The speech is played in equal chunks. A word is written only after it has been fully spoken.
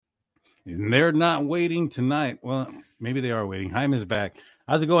And they're not waiting tonight. Well, maybe they are waiting. Jaime's back.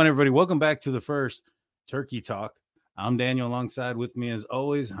 How's it going, everybody? Welcome back to the first Turkey Talk. I'm Daniel, alongside with me, as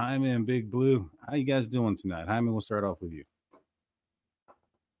always, Jaime and Big Blue. How you guys doing tonight? Jaime, we'll start off with you.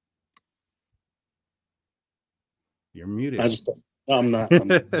 You're muted. I'm not. I'm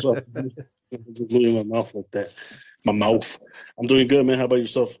just moving my mouth like that. My mouth. I'm doing good, man. How about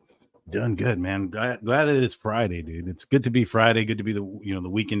yourself? Doing good, man. Glad that it's Friday, dude. It's good to be Friday. Good to be the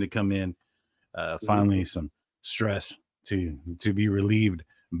weekend to come in. Finally, some stress to be relieved.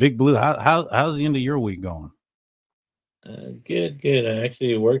 Big Blue, how's the end of your week going? Good. I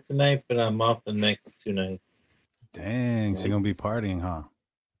actually work tonight, but I'm off the next 2 nights. Dang, so you're gonna be partying,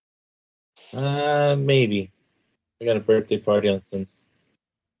 huh? Maybe. I got a birthday party on Sunday.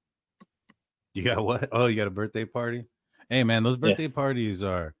 You got what? Oh, you got a birthday party? Hey, man, those birthday parties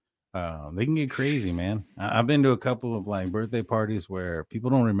are they can get crazy, man. I've been to a couple of like birthday parties where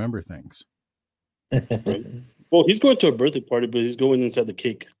people don't remember things. Right. Well, he's going to a birthday party, but he's going inside the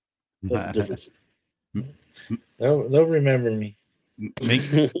cake. That's the difference. They'll remember me.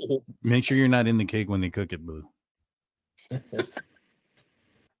 Make sure you're not in the cake when they cook it, Blue. Like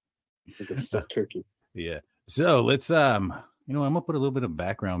a stuffed turkey. Yeah. So let's I'm gonna put a little bit of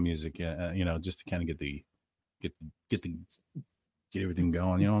background music, just to kind of get everything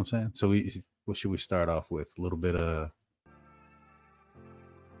going. You know what I'm saying? So what should we start off with? A little bit of.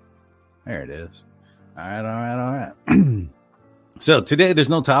 There it is. All right. So today there's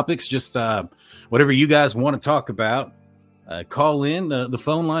no topics, just whatever you guys want to talk about. Call in. The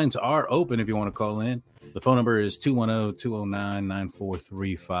phone lines are open if you want to call in. The phone number is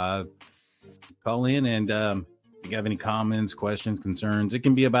 210-209-9435. Call in, and if you have any comments, questions, concerns, it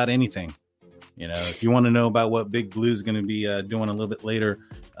can be about anything. If you want to know about what Big Blue is going to be doing a little bit later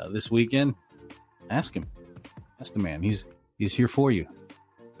this weekend, ask him. That's the man. He's here for you.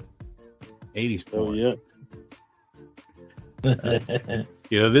 80s porn. Oh,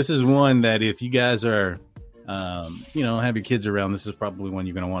 yeah. This is one that if you guys are, have your kids around, this is probably one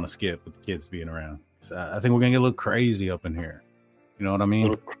you're going to want to skip with the kids being around. So I think we're going to get a little crazy up in here. You know what I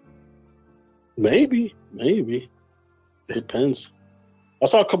mean? Maybe. Depends. I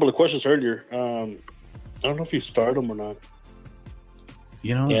saw a couple of questions earlier. I don't know if you started them or not.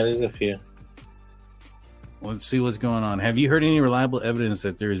 Yeah, there's a few. Let's see what's going on. Have you heard any reliable evidence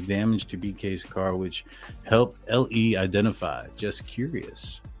that there is damage to BK's car, which helped LE identify? Just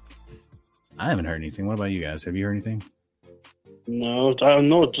curious. I haven't heard anything. What about you guys? Have you heard anything? No, I don't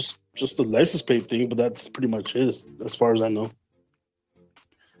know. Just the license plate thing, but that's pretty much it as far as I know.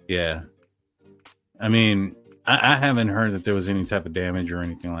 Yeah. I mean, I haven't heard that there was any type of damage or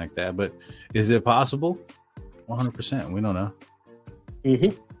anything like that, but is it possible? 100%. We don't know.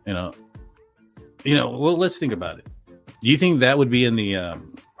 Mm-hmm. Well, let's think about it. Do you think that would be in the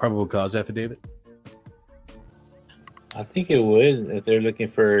probable cause affidavit? I think it would if they're looking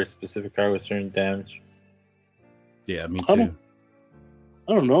for a specific car with certain damage. Yeah, me too.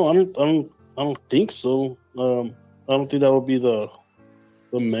 I don't know. I don't think so. I don't think that would be the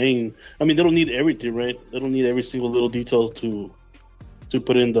main. I mean, they don't need everything, right? They don't need every single little detail to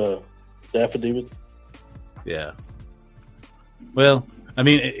put in the affidavit. Yeah. Well, I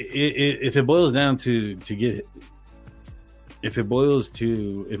mean, if it boils down to get, if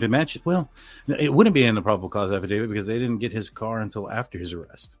it matches, well, it wouldn't be in the probable cause affidavit because they didn't get his car until after his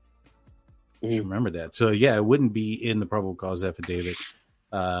arrest. Mm-hmm. You remember that. So yeah, it wouldn't be in the probable cause affidavit.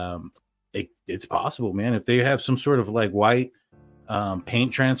 It's possible, man. If they have some sort of like white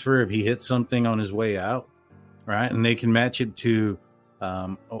paint transfer, if he hits something on his way out, right, and they can match it to,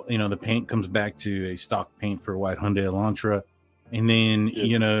 the paint comes back to a stock paint for a white Hyundai Elantra. And then,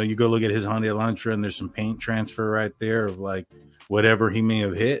 you go look at his Hyundai Elantra and there's some paint transfer right there of like whatever he may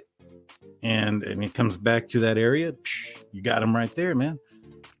have hit. And it comes back to that area. You got him right there, man.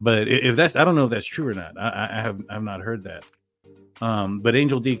 But if that's, I don't know if that's true or not. I have not heard that. But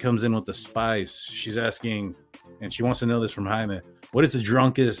Angel D comes in with the spice. She's asking, and she wants to know this from Jaime. What is the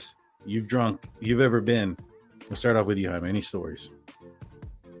drunkest you've ever been? We'll start off with you, Jaime. Any stories?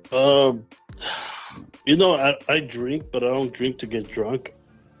 I drink, but I don't drink to get drunk.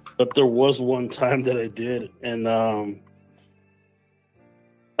 But there was one time that I did, and I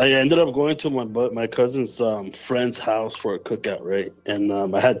ended up going to my cousin's friend's house for a cookout, right? And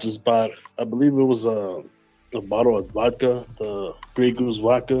I had just bought, I believe it was a bottle of vodka, the Grey Goose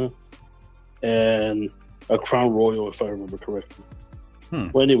vodka, and a Crown Royal, if I remember correctly.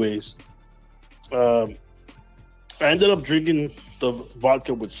 Well, anyways, I ended up drinking the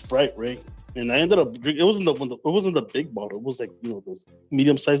vodka with Sprite, right? And I ended up drinking. It wasn't the big bottle. It was like this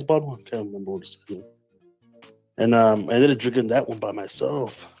medium-sized bottle. I can't remember what it was. And I ended up drinking that one by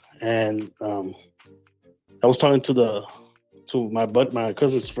myself. and I was talking to my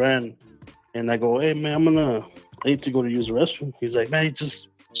cousin's friend, and I go, "Hey man, I need to go to use the restroom." He's like, "Man, just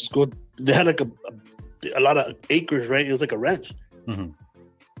go." They had like a lot of acres, right? It was like a ranch. Mm-hmm.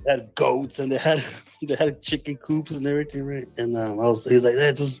 They had goats and they had chicken coops and everything, right? And he's like,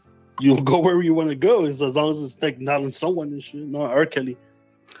 "Yeah, just you go wherever you want to go. It's as long as it's like not on someone and shit, not R. Kelly,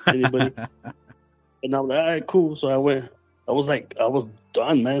 anybody." And I'm like, "All right, cool." So I went. I was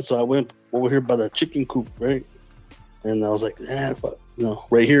done, man. So I went over here by the chicken coop, right? And I was like, fuck,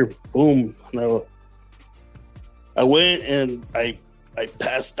 right here, boom. And I went and I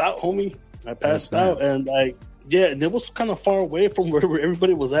passed out, homie. I passed out, and and it was kind of far away from where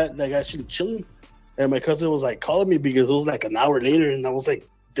everybody was at, like actually chilling. And my cousin was like calling me because it was like an hour later, and I was like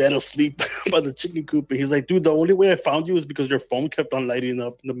dead asleep by the chicken coop. And he's like, "Dude, the only way I found you is because your phone kept on lighting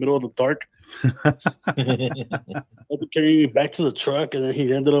up in the middle of the dark." I had to carry me back to the truck, and then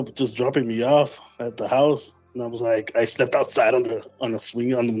he ended up just dropping me off at the house. And I was like, I slept outside on the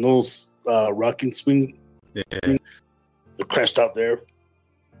swing, on the nose rocking swing. Yeah, I crashed out there.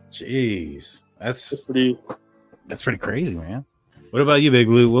 Jeez, that's pretty crazy, man. What about you, Big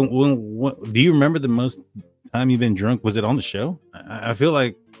Blue? When, do you remember the most time you've been drunk? Was it on the show? I feel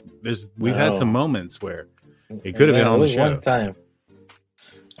like we've had some moments where it could have been on the show. One time.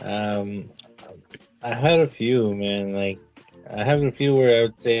 I had a few, man. Like, I have a few where I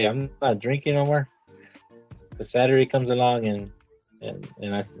would say I'm not drinking no more. But Saturday comes along and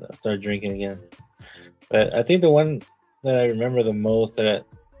I start drinking again. But I think the one that I remember the most that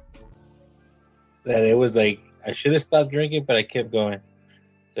it was like I should have stopped drinking, but I kept going.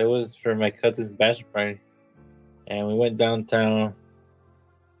 So it was for my cousin's bachelor party, and we went downtown.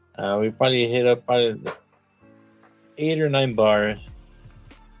 We probably hit up 8 or 9 bars.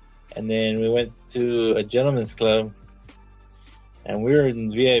 And then we went to a gentleman's club, and we were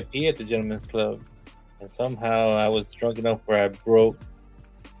in VIP at the gentleman's club. And somehow I was drunk enough where I broke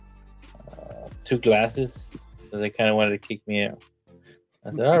 2 glasses, so they kind of wanted to kick me out.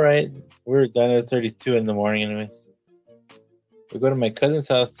 I said, "All right." We were done at 32 in the morning, anyways. We go to my cousin's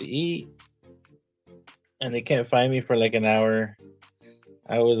house to eat, and they can't find me for like an hour.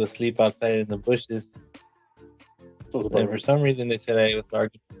 I was asleep outside in the bushes. And for some reason, they said I was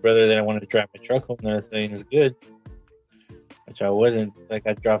arguing with my brother that I wanted to drive my truck home. And I was saying it's good, which I wasn't. Like,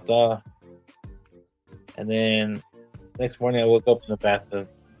 I dropped off. And then next morning, I woke up in the bathtub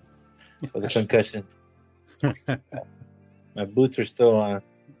with a concussion. My boots are still on.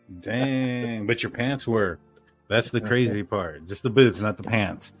 Dang, but your pants were. That's the crazy part. Just the boots, not the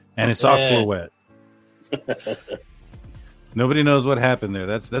pants. And his socks were wet. Nobody knows what happened there.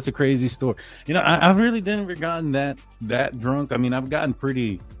 That's a crazy story. I really didn't ever gotten that drunk. I mean, I've gotten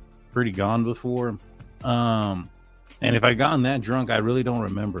pretty gone before. And if I gotten that drunk, I really don't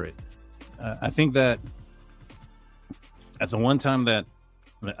remember it. I think that that's the one time that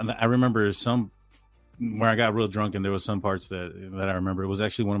I remember where I got real drunk, and there was some parts that I remember. It was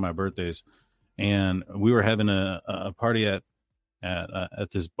actually one of my birthdays, and we were having a party at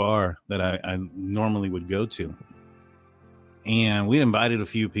this bar that I normally would go to. And we invited a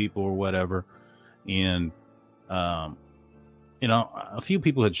few people or whatever. And, a few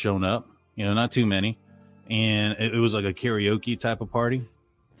people had shown up, not too many. And it was like a karaoke type of party.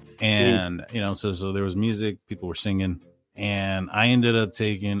 And, so there was music, people were singing. And I ended up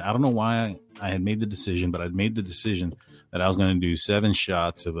taking, I don't know why I had made the decision, but I'd made the decision that I was going to do 7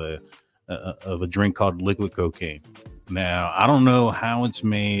 shots of a drink called liquid cocaine. Now, I don't know how it's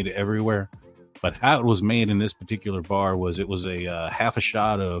made everywhere. But how it was made in this particular bar was it was a half a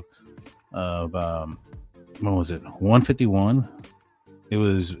shot of what was it, 151? It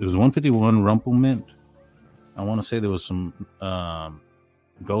was 151 Rumpelmint. I want to say there was some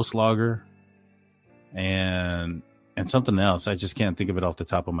Ghost Lager and something else. I just can't think of it off the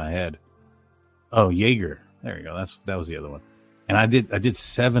top of my head. Oh, Jaeger. There you go. That was the other one. And I did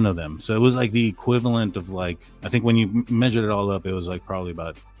 7 of them. So it was like the equivalent of like, I think when you measured it all up, it was like probably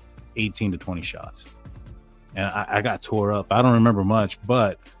about 18 to 20 shots. And I got tore up. I don't remember much,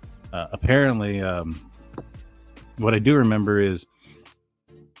 but apparently what I do remember is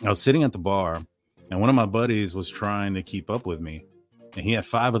I was sitting at the bar and one of my buddies was trying to keep up with me, and he had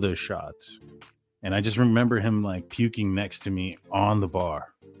 5 of those shots. And I just remember him like puking next to me on the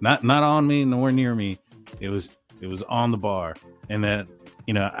bar, not on me, nowhere near me. It was on the bar. And that,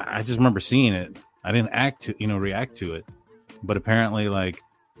 I just remember seeing it. I didn't react to it, but apparently like,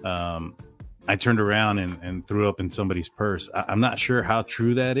 I turned around and threw up in somebody's purse. I'm not sure how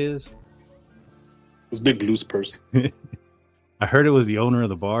true that is. It was Big Blue's purse. I heard it was the owner of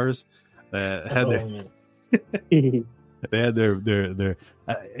the bars that had They had their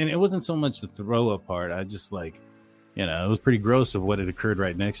and it wasn't so much the throw up part. I just like, it was pretty gross of what had occurred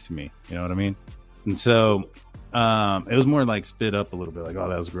right next to me. You know what I mean? And so it was more like spit up a little bit, like, oh,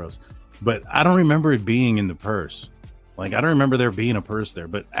 that was gross. But I don't remember it being in the purse. Like, I don't remember there being a purse there.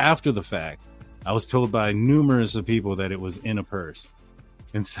 But after the fact, I was told by numerous of people that it was in a purse.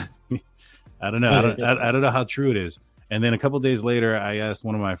 And so, I don't know. I don't know how true it is. And then a couple of days later, I asked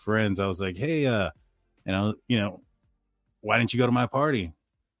one of my friends, I was like, hey, why didn't you go to my party?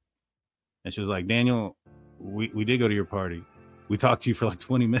 And she was like, Daniel, we did go to your party. We talked to you for like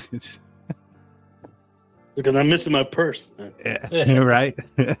 20 minutes. Because I'm missing my purse. Yeah, right?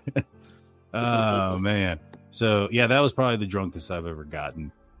 Oh, man. So, yeah, that was probably the drunkest I've ever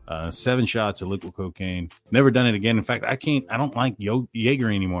gotten. 7 shots of liquid cocaine. Never done it again. In fact, I don't like Jaeger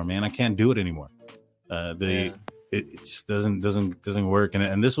anymore, man. I can't do it anymore. It just doesn't work.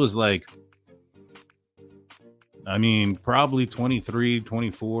 And this was like, I mean, probably 23,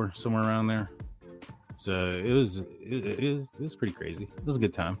 24, somewhere around there. So it was pretty crazy. It was a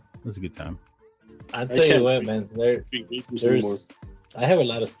good time. I'll tell you what, man. I have a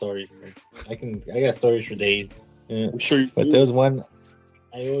lot of stories. I got stories for days. Yeah. I'm sure. But there was one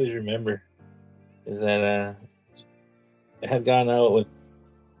I always remember is that I had gone out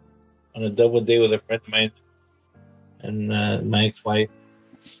on a double date with a friend of mine and my ex-wife,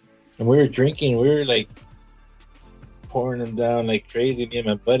 and we were drinking. We were like pouring them down like crazy, me and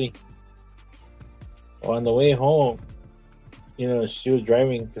my buddy. Well, on the way home, she was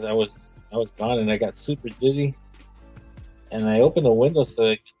driving because I was gone, and I got super dizzy. And I opened the window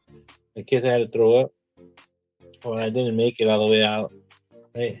so in case I had to throw up. Well, I didn't make it all the way out,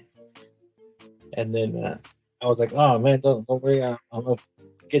 right? And then I was like, "Oh man, don't worry, I'm gonna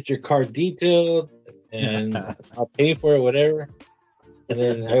get your car detailed, and I'll pay for it, whatever." And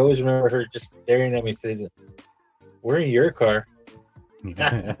then I always remember her just staring at me, saying, "We're in your car."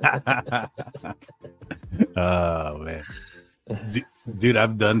 Oh man, dude,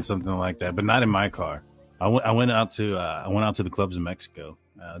 I've done something like that, but not in my car. I went out to the clubs in Mexico.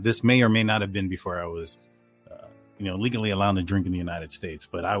 This may or may not have been before I was, legally allowed to drink in the United States,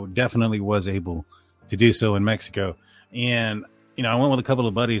 but I definitely was able to do so in Mexico. And I went with a couple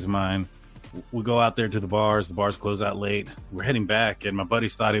of buddies of mine. We go out there to the bars. The bars close out late. We're heading back, and my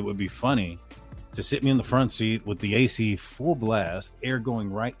buddies thought it would be funny to sit me in the front seat with the AC full blast, air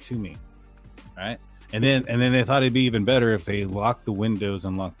going right to me, right? And then they thought it'd be even better if they locked the windows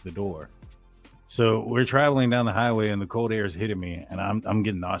and locked the door. So we're traveling down the highway, and the cold air is hitting me, and I'm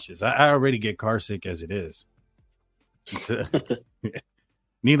getting nauseous. I already get car sick as it is. So,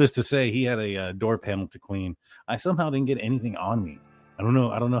 needless to say, he had a door panel to clean. I somehow didn't get anything on me. I don't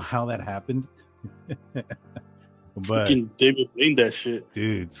know how that happened. But David Blaine that shit,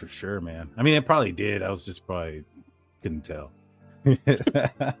 dude, for sure, man. I mean, it probably did. I was just probably couldn't tell. Like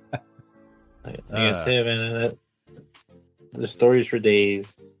I said, man, the stories for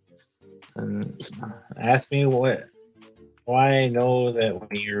days. And ask me why I know that when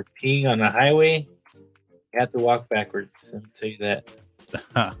you're peeing on the highway, you have to walk backwards. I'll tell you that.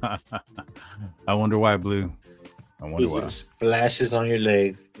 I wonder why, Blue. I wonder why. Splashes on your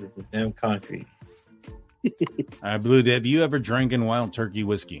legs with the damn concrete. All right, Blue, have you ever drank in Wild Turkey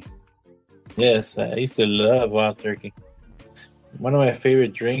whiskey? Yes, I used to love Wild Turkey. One of my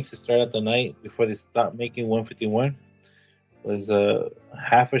favorite drinks to start out the night before they stopped making 151 was a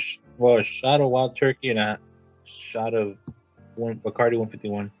shot of Wild Turkey and a shot of Bacardi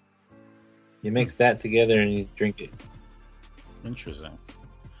 151. You mix that together and you drink it. Interesting.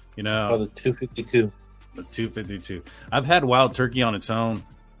 The 252. The 252. I've had Wild Turkey on its own.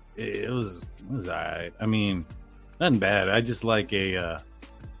 It was all right. I mean, nothing bad. I just like a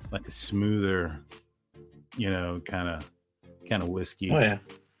smoother, kind of whiskey. Oh yeah.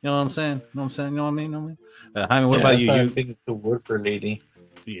 You know what I'm saying? You know what I mean? Jaime, what about you? I'm thinking the word for lady.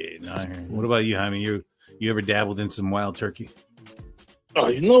 Yeah, no, I hear you. What about you, Jaime? You ever dabbled in some Wild Turkey? Oh,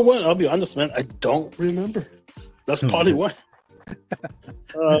 you know what? I'll be honest, man. I don't remember. That's probably why.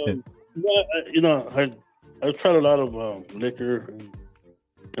 I've tried a lot of liquor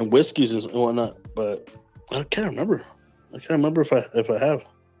and whiskeys and whatnot, but I can't remember. If I have.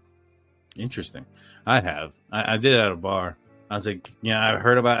 Interesting. I have. I did at a bar. I was like, I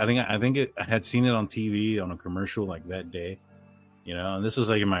heard about it. I think I had seen it on TV on a commercial like that day, and this was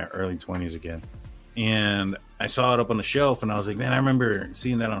like in my early 20s again. And I saw it up on the shelf and I was like, man, I remember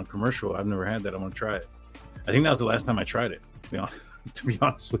seeing that on a commercial. I've never had that. I'm going to try it. I think that was the last time I tried it, to be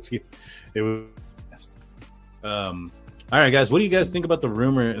honest with you. It was. All right, guys, what do you guys think about the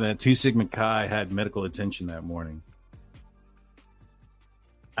rumor that 2 Sigma Chi had medical attention that morning?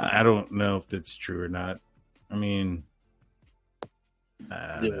 I don't know if that's true or not. I mean,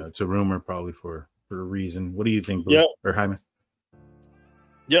 I don't know. It's a rumor, probably for a reason. What do you think, Blue? Yeah. Or Jaime?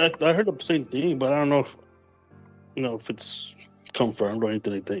 Yeah, I heard the same thing, but I don't know if it's confirmed or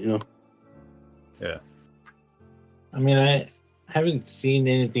anything like that. Yeah. I mean, I haven't seen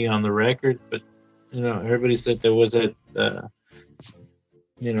anything on the record, but everybody said there was a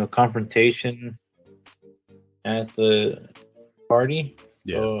confrontation at the party.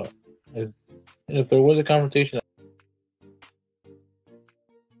 Yeah. So if there was a confrontation,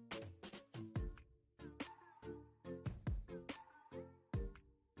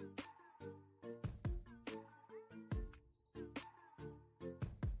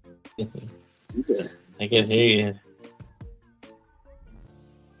 I can hear you.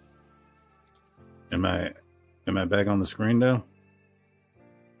 Am I back on the screen now?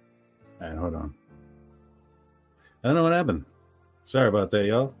 All right, hold on. I don't know what happened. Sorry about that,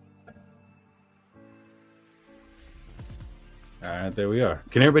 y'all. All right, there we are.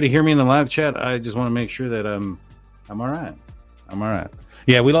 Can everybody hear me in the live chat? I just want to make sure that I'm all right. I'm all right.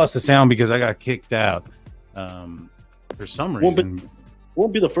 Yeah, we lost the sound because I got kicked out. For some reason.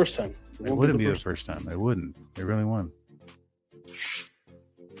 Won't be the first time. It wouldn't be the first time. It wouldn't. It really wouldn't.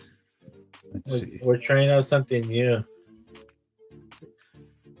 Let's see. We're trying out something new.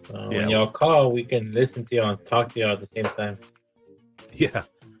 When y'all call, we can listen to y'all and talk to y'all at the same time. Yeah.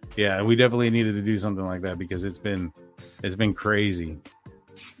 We definitely needed to do something like that because it's been crazy.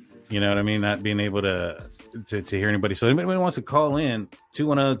 You know what I mean? Not being able to hear anybody. So anybody wants to call in,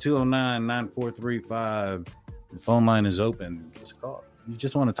 210-209-9435. The phone line is open. Just call. You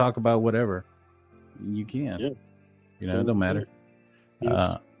just want to talk about whatever, you can. Yeah. It don't matter.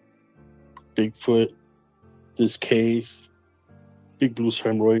 Bigfoot, this case, Big Blue's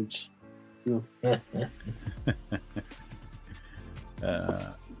hemorrhoids. Wait,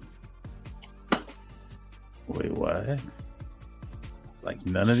 what? Like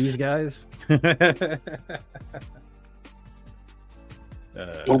none of these guys? No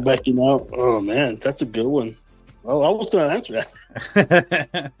backing out. Oh man, that's a good one. Oh, I was going to answer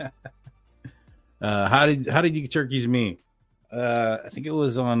that. How did you turkeys me? I think it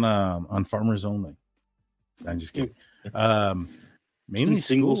was on Farmers Only. I'm just kidding. Mainly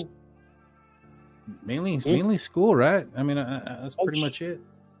singles. School. Mainly school, right? I mean, that's pretty much it.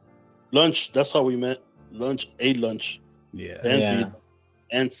 Lunch. That's how we met. Lunch. Ate lunch. Yeah.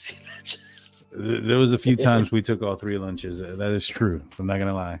 And see lunch. There was a few times we took all three lunches. That is true. I'm not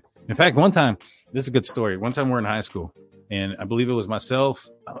gonna lie. In fact, one time, this is a good story. One time we're in high school, and I believe it was myself.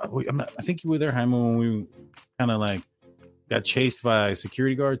 I think you were there, Jaime, when we kind of like got chased by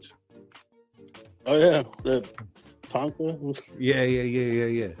security guards. Oh yeah, the Tonka.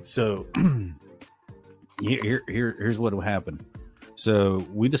 Yeah. So here's what happened. So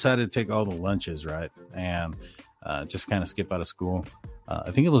we decided to take all the lunches, right, and just kind of skip out of school.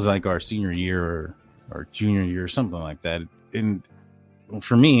 I think it was like our senior year or junior year, or something like that. And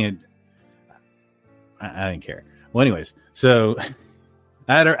for me, I didn't care. Well, anyways, so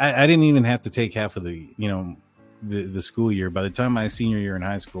I didn't even have to take half of the school year. By the time my senior year in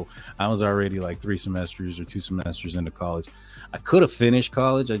high school, I was already like 3 semesters or 2 semesters into college. I could have finished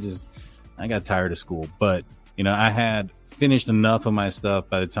college. I got tired of school, but I had finished enough of my stuff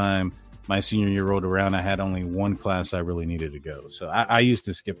by the time my senior year rolled around. I had only one class I really needed to go. So I used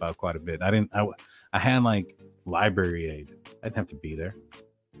to skip out quite a bit. I had like library aid. I didn't have to be there.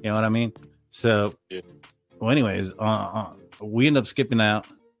 You know what I mean? So, well, anyways, we end up skipping out.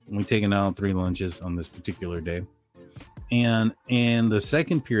 We taking out 3 lunches on this particular day. And in the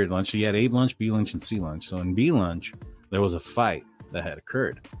second period lunch, you had A lunch, B lunch, and C lunch. So in B lunch, there was a fight that had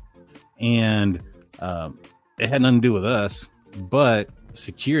occurred. And it had nothing to do with us, but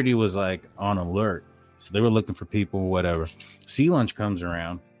security was like on alert. So they were looking for people, whatever. C lunch comes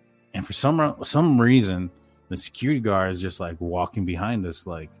around, and for some reason, the security guard is just like walking behind us,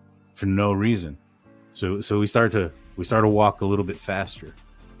 like for no reason. So we started to walk a little bit faster,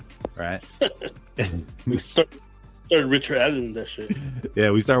 right? We started Richard Allen that shit.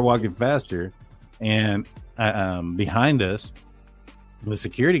 Yeah, we started walking faster, and behind us, the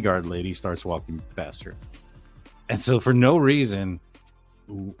security guard lady starts walking faster, and so for no reason,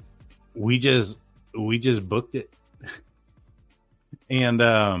 we just booked it. And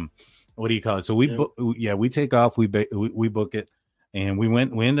what do you call it? So we take off, we book it, and we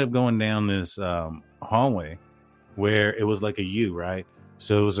ended up going down this hallway where it was like a U, right?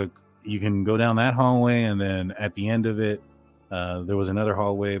 So it was you can go down that hallway, and then at the end of it, there was another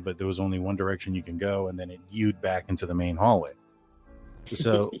hallway, but there was only one direction you can go, and then it U'd back into the main hallway.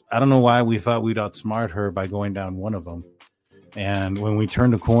 So I don't know why we thought we'd outsmart her by going down one of them. And when we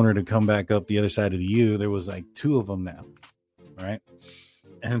turned the corner to come back up the other side of the U, there was like 2 of them now, right?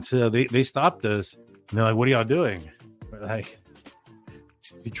 And so they stopped us, and they're like, "What are y'all doing?" We're like,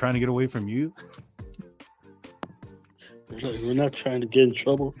 "Trying to get away from you." We're not trying to get in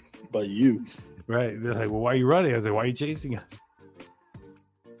trouble, but you. Right? They're like, "Well, why are you running?" I was like, "Why are you chasing us?"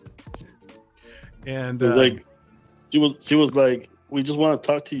 And It's like she was like, "We just want to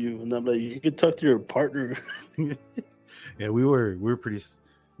talk to you," and I'm like, "You can talk to your partner." yeah, we were pretty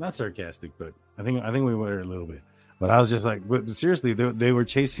not sarcastic, but I think we were a little bit. But I was just like, but seriously, they were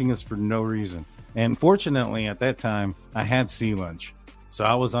chasing us for no reason. And fortunately, at that time, I had sea lunch, so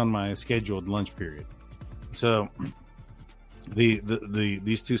I was on my scheduled lunch period. So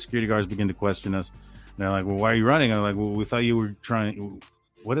these two security guards begin to question us. And they're like, "Well, why are you running?" I'm like, "Well, we thought you were trying."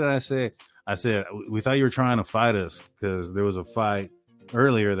 What did I say? I said, "We thought you were trying to fight us because there was a fight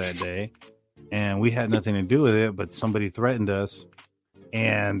earlier that day, and we had nothing to do with it. But somebody threatened us,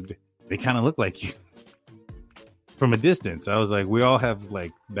 and they kind of look like you." From a distance, I was like, we all have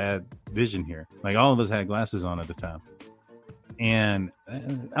like bad vision here. Like all of us had glasses on at the time. And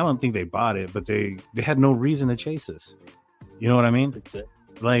I don't think they bought it, but they had no reason to chase us. You know what I mean? Exactly.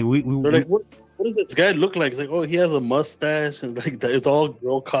 Like They're like, what does this guy look like? It's like, oh, he has a mustache and like it's all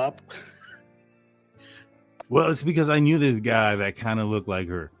girl cop. Well, it's because I knew this guy that kind of looked like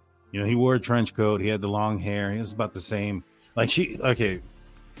her. You know, he wore a trench coat, he had the long hair, he was about the same. Like we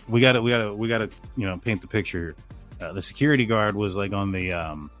gotta, you know, paint the picture here. The security guard was like on the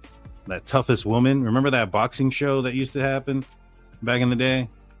that Toughest Woman. Remember that boxing show that used to happen back in the day?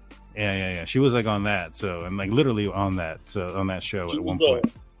 Yeah. She was like on that. So, and like literally on that. So on that show at one point.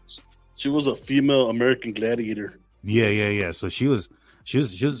 She was a female American gladiator. Yeah. So she was,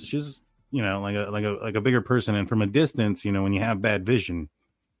 you know, like a bigger person. And from a distance, you know, when you have bad vision,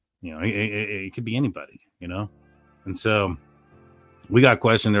 you know, it could be anybody, you know. And so we got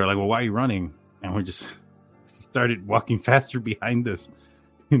questioned. They were like, "Well, why are you running?" And we're just started walking faster behind us.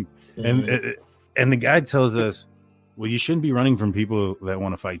 and the guy tells us, "Well, you shouldn't be running from people that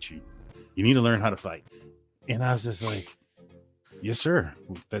want to fight you. You need to learn how to fight." And I was just like, "Yes, sir.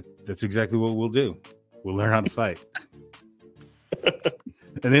 That's exactly what we'll do. We'll learn how to fight."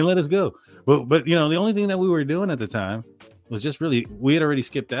 And they let us go. But you know, the only thing that we were doing at the time was just really, we had already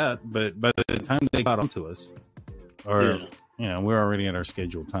skipped out, but by the time they got onto us, or you know, we're already at our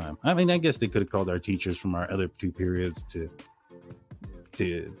scheduled time. I mean, I guess they could have called our teachers from our other two periods to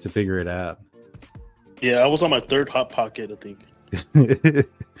figure it out. Yeah, I was on my third Hot Pocket, I think.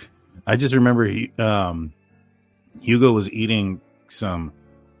 I just remember Hugo was eating some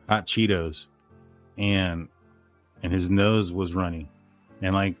hot Cheetos, and his nose was running,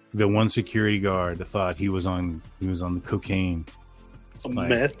 and like the one security guard thought he was on the cocaine. Like,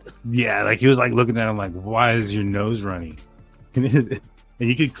 meth. Yeah, like he was like looking at him like, "Why is your nose running?" And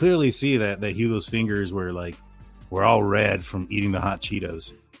you could clearly see that Hugo's fingers were all red from eating the hot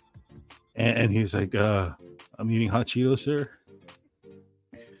Cheetos. And he's like, "I'm eating hot Cheetos, sir."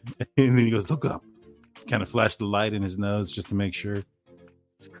 And then he goes, "Look up." Kind of flashed the light in his nose just to make sure.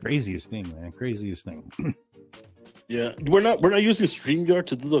 It's the craziest thing, man. Craziest thing. Yeah, we're not using StreamYard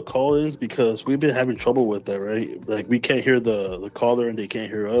to do the call-ins because we've been having trouble with that, right? Like we can't hear the caller and they can't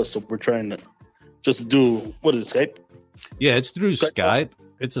hear us, so we're trying to just do, what is it, Skype? Yeah, it's through Skype.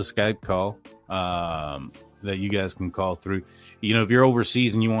 It's a Skype call that you guys can call through. You know, if you're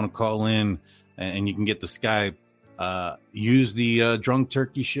overseas and you want to call in and you can get the Skype, use the Drunk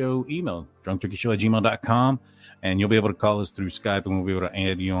Turkey Show email, drunkturkeyshow@gmail.com, and you'll be able to call us through Skype, and we'll be able to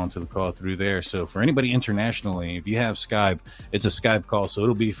add you onto the call through there. So for anybody internationally, if you have Skype, it's a Skype call, so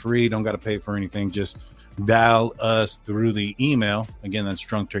it'll be free. Don't got to pay for anything. Just dial us through the email. Again, that's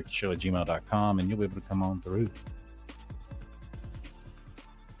drunkturkeyshow@gmail.com, and you'll be able to come on through.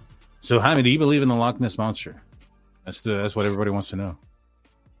 So, Jaime, do you believe in the Loch Ness Monster? That's what everybody wants to know.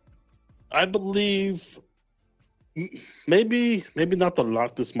 I believe maybe not the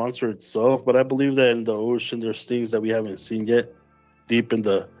Loch Ness Monster itself, but I believe that in the ocean there's things that we haven't seen yet, deep in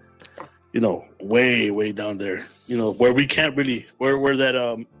the, you know, way down there. You know, where we can't really where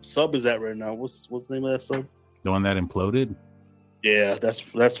that sub is at right now. What's the name of that sub? The one that imploded? Yeah,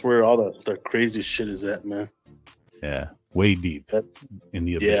 that's where all the crazy shit is at, man. Yeah, way deep. That's in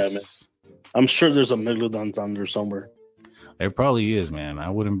the abyss. Yeah, man. I'm sure there's a megalodon down there somewhere. There probably is, man. I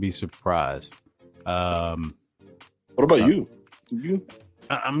wouldn't be surprised. What about you?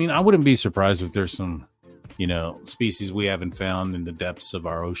 I mean, I wouldn't be surprised if there's some, you know, species we haven't found in the depths of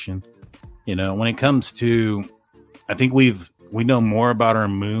our ocean. You know, when it comes to, I think we know more about our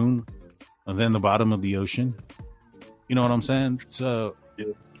moon than the bottom of the ocean. You know what I'm saying? So,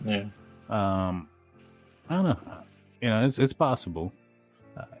 yeah. I don't know. You know, it's possible.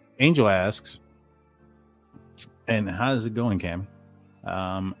 Angel asks, And how's it going, Cam?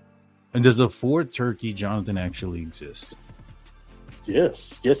 And does the Ford Turkey Jonathan actually exist?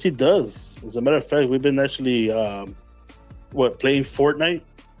 Yes, he does. As a matter of fact, we've been actually playing Fortnite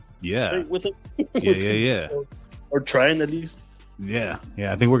Yeah, with him. yeah. Or trying at least. Yeah.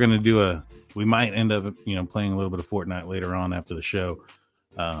 I think we're gonna do we might end up, playing a little bit of Fortnite later on after the show.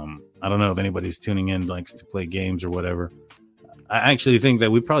 I don't know if anybody's tuning in likes to play games or whatever. I actually think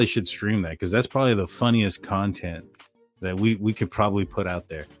that we probably should stream that because that's probably the funniest content that we could probably put out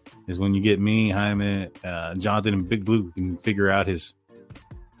there. Is when you get me, Jaime, Jonathan, and Big Blue can figure out his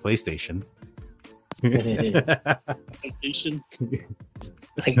PlayStation. PlayStation.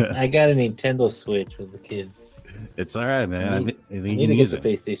 I got a Nintendo Switch with the kids. It's all right, man. I think I you need can to use get the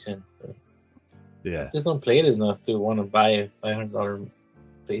it. PlayStation. Yeah. I just don't play it enough to want to buy a $500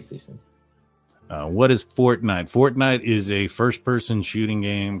 PlayStation. What is Fortnite? Fortnite is a first-person shooting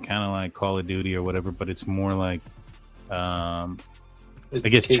game, kind of like Call of Duty or whatever, but it's more like, I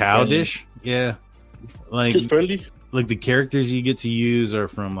guess, childish. Yeah, like Kid friendly. Like the characters you get to use are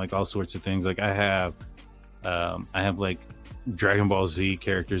from like all sorts of things. Like I have like Dragon Ball Z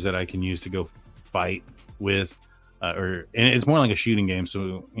characters that I can use to go fight with, and it's more like a shooting game.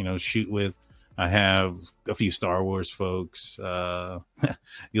 So shoot with. I have a few Star Wars folks.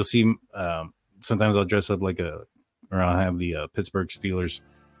 You'll see. Sometimes I'll dress up or I'll have the Pittsburgh Steelers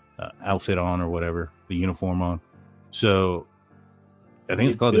outfit on or whatever, the uniform on. So I think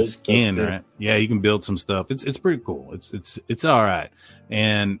it's called a skin, right? Yeah, you can build some stuff. It's pretty cool. It's all right.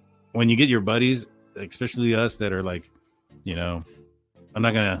 And when you get your buddies, especially us that are like, I'm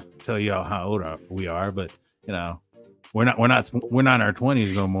not gonna tell you how old we are, but we're not in our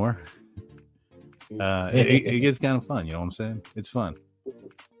 20s no more. It gets kind of fun. You know what I'm saying? It's fun.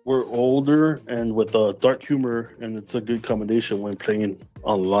 We're older and with dark humor, and it's a good combination when playing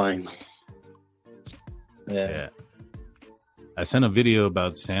online. Yeah. I sent a video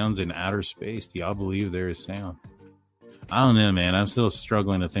about sounds in outer space. Do y'all believe there is sound? I don't know, man. I'm still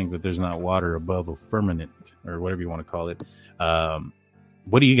struggling to think that there's not water above a firmament or whatever you want to call it.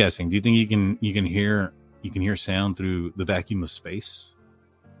 What do you guys think? Do you think you can hear sound through the vacuum of space?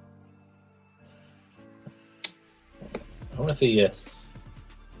 I want to say yes.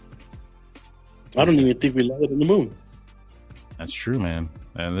 I don't even think we landed on the moon. That's true, man.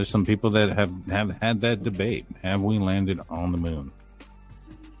 And there's some people that have had that debate. Have we landed on the moon?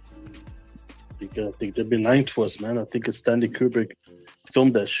 I think they've been lying to us, man. I think it's Stanley Kubrick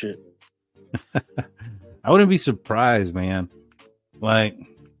filmed that shit. I wouldn't be surprised, man. Like,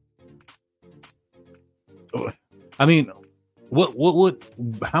 I mean,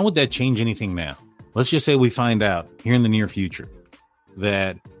 how would that change anything now? Let's just say we find out here in the near future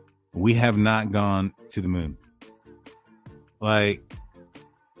that we have not gone to the moon. Like,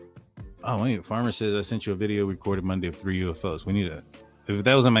 oh wait, Farmer says I sent you a video recorded Monday of 3 UFOs. We need to. If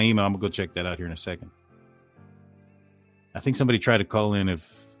that was in my email, I'm gonna go check that out here in a second. I think somebody tried to call in.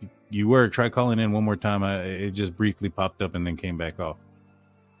 If you try calling in one more time. It just briefly popped up and then came back off.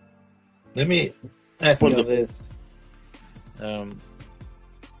 Let me ask you this.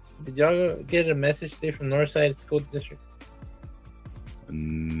 Did y'all get a message today from Northside School District?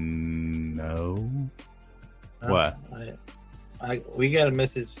 No. What? We got a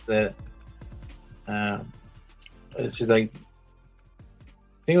message that it's just like,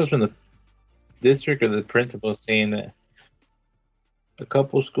 I think it was from the district or the principal saying that a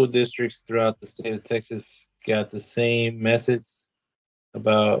couple school districts throughout the state of Texas got the same message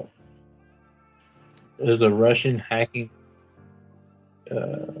about there's a Russian hacking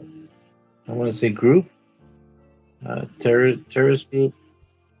I want to say group, terrorist group.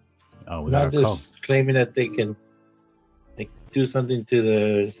 Oh, not just claiming that they can like do something to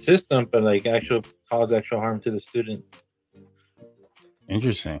the system, but like cause actual harm to the student.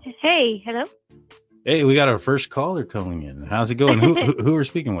 Interesting. Hey, hello. Hey, we got our first caller calling in. How's it going? Who are we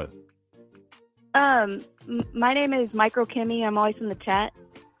speaking with? My name is Micro Kimmy. I'm always in the chat.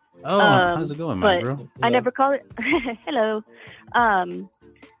 Oh, how's it going, Micro? I never call it. Hello.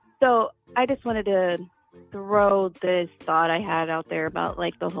 So I just wanted to throw this thought I had out there about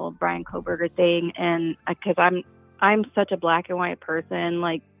like the whole Bryan Kohberger thing, and because I'm such a black and white person,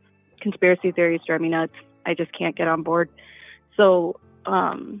 like conspiracy theories drive me nuts. I just can't get on board. So,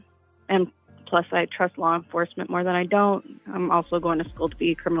 and plus I trust law enforcement more than I don't. I'm also going to school to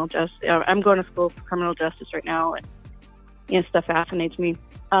be criminal justice. I'm going to school for criminal justice right now, and stuff fascinates me.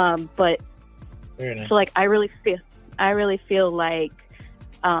 But nice. So like I really feel like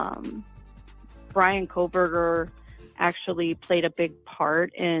Bryan Kohberger actually played a big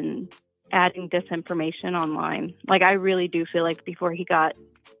part in adding disinformation online. Like I really do feel like before he got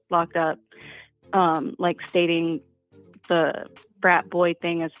locked up, like stating the frat boy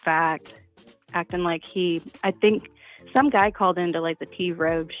thing as fact, acting like I think some guy called into like the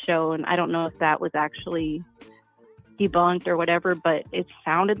T-Rev show, and I don't know if that was actually debunked or whatever, but it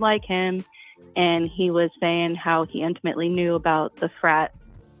sounded like him, and he was saying how he intimately knew about the frat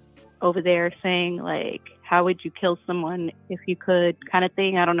over there, saying like, how would you kill someone if you could, kind of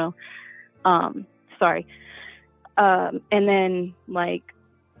thing. I don't know. Sorry. And then like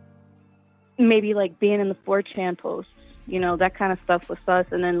maybe like being in the 4chan posts, you know, that kind of stuff was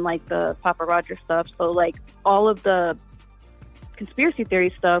sus. And then like the Papa Roger stuff. So like all of the conspiracy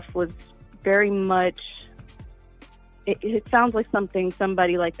theory stuff was very much, it sounds like something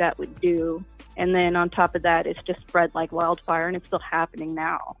somebody like that would do. And then on top of that, it's just spread like wildfire, and it's still happening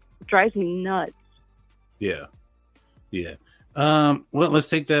now. It drives me nuts. Yeah. Well, let's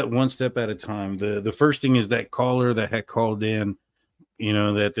take that one step at a time. The first thing is that caller that had called in, you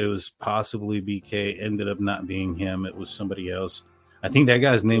know, that there was possibly BK, ended up not being him. It was somebody else. I think that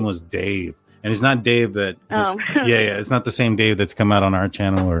guy's name was Dave. And it's not Dave that it's not the same Dave that's come out on our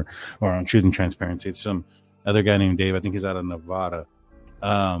channel or on Truth and Transparency. It's some other guy named Dave. I think he's out of Nevada.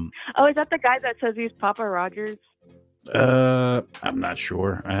 Is that the guy that says he's Papa Rogers? I'm not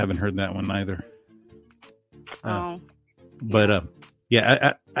sure. I haven't heard that one either. But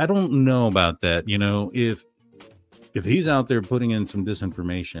I don't know about that. You know, if he's out there putting in some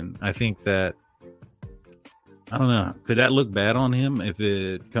disinformation, I think that, I don't know, could that look bad on him if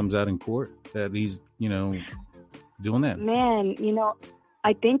it comes out in court that he's, you know, doing that? Man, you know,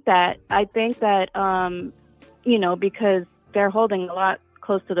 I think that you know, because they're holding a lot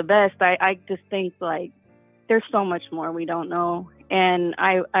close to the vest, I just think like there's so much more we don't know. And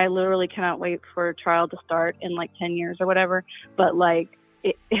I literally cannot wait for a trial to start in like 10 years or whatever. But like,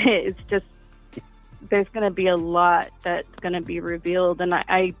 it's just, there's going to be a lot that's going to be revealed. And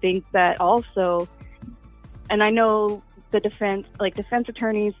I think that also, and I know the defense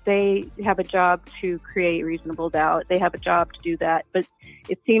attorneys, they have a job to create reasonable doubt. They have a job to do that. But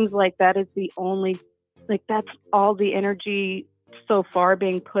it seems like that is the only, like that's all the energy so far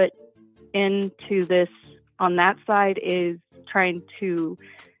being put into this on that side, is trying to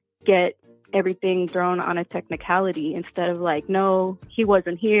get everything thrown on a technicality instead of like, no, he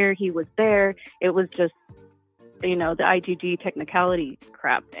wasn't here, he was there. It was just, you know, the IGG technicality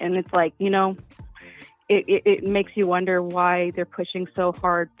crap. And it's like, you know, it makes you wonder why they're pushing so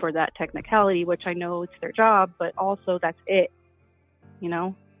hard for that technicality, which I know it's their job, but also that's it, you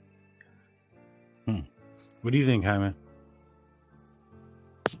know? What do you think, Jaime?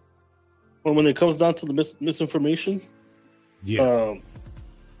 Well, when it comes down to the misinformation,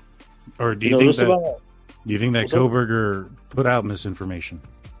 or do you think that Kohberger put out misinformation?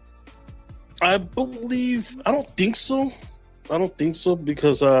 I don't think so.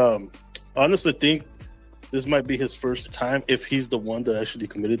 Because I honestly think this might be his first time, if he's the one that actually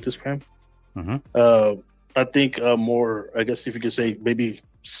committed this crime. Mm-hmm. I think more, I guess if you could say, maybe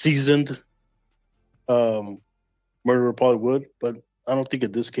seasoned murderer probably would, but I don't think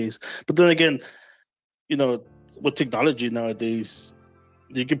in this case. But then again, you know, with technology nowadays,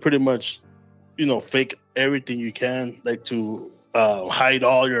 you can pretty much, you know, fake everything you can, like to hide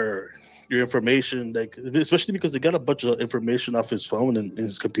all your information, like especially because they got a bunch of information off his phone and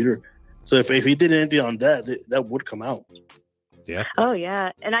his computer. So if he did anything on that would come out. Yeah. Oh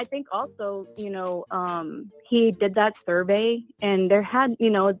yeah, and I think also, you know, he did that survey, and there had,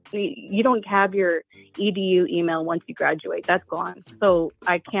 you know, you don't have your EDU email once you graduate. That's gone. So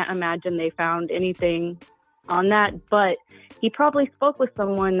I can't imagine they found anything on that. But he probably spoke with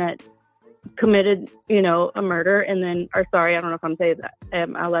someone that committed, you know, a murder, and then, or sorry, I don't know if I'm saying that.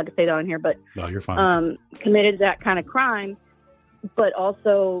 I'm allowed to say that on here, but no, you're fine. Committed that kind of crime, but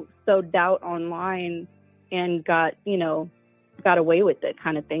also sowed doubt online and got away with it,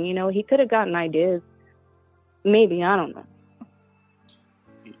 kind of thing. You know, he could have gotten ideas. Maybe, I don't know.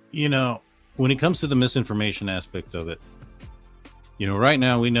 You know, when it comes to the misinformation aspect of it, you know, right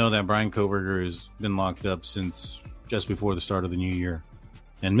now we know that Bryan Kohberger has been locked up since just before the start of the new year,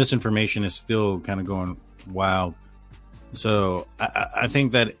 and misinformation is still kind of going wild. So I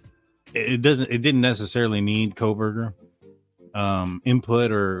think that it didn't necessarily need Kohberger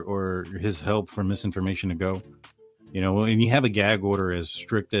input or his help for misinformation to go. You know, when you have a gag order as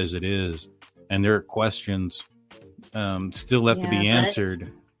strict as it is, and there are questions still left to be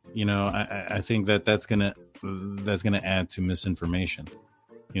answered, you know, I think that's gonna add to misinformation.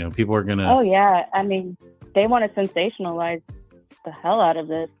 You know, people are gonna. Oh yeah, I mean, they want to sensationalize the hell out of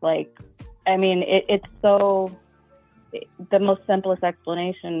this. Like, I mean, it's so. The most simplest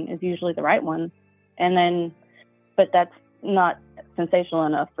explanation is usually the right one, and then, but that's not sensational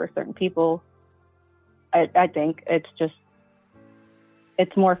enough for certain people. I think it's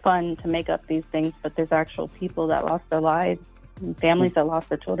more fun to make up these things, but there's actual people that lost their lives and families that lost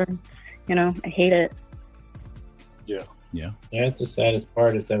their children. I hate it. Yeah. That's the saddest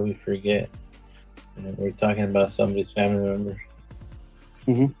part is that we forget. We're talking about somebody's family members.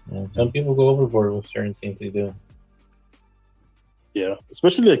 Mm-hmm. And some people go overboard with certain things they do. Yeah,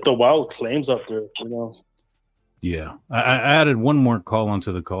 especially like the wild claims out there. Yeah, I added one more call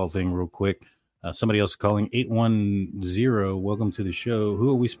onto the call thing real quick. Somebody else calling 810. Welcome to the show.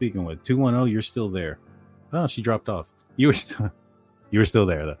 Who are we speaking with? 210. You're still there. Oh, she dropped off. You were still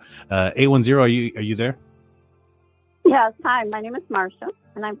there though. 810. Are you there? Yes. Hi, my name is Marsha,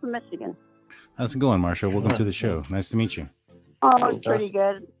 and I'm from Michigan. How's it going, Marsha? Welcome to the show. Nice to meet you. Oh, it's pretty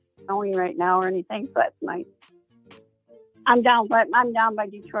good. Snowing right now or anything, so that's nice. I'm down by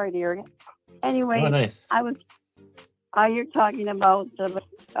Detroit area. Anyway, nice. You're talking about the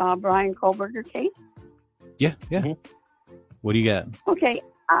Brian Kohlberger case? Yeah. Mm-hmm. What do you got? Okay.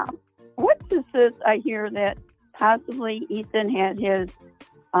 What's this? I hear that possibly Ethan had his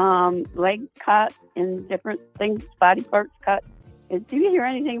leg cut and different things, body parts cut. Do you hear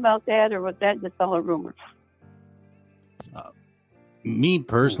anything about that, or was that just all a rumor? Me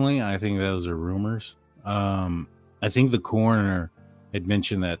personally, I think those are rumors. I think the coroner had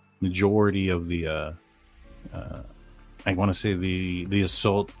mentioned that majority of the, I want to say the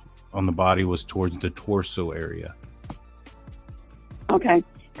assault on the body was towards the torso area. Okay,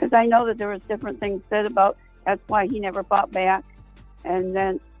 because I know that there was different things said about that's why he never fought back, and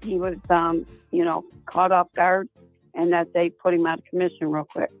then he was, caught off guard, and that they put him out of commission real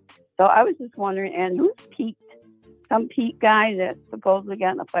quick. So I was just wondering, and who's Pete? Some Pete guy that supposedly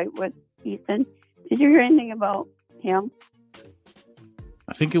got in a fight with Ethan. Did you hear anything about him?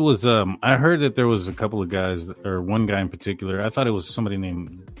 I think it was, I heard that there was a couple of guys, or one guy in particular. I thought it was somebody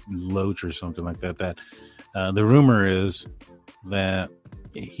named Loach or something like that. The rumor is that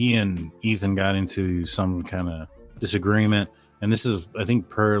he and Ethan got into some kind of disagreement. And this is, I think,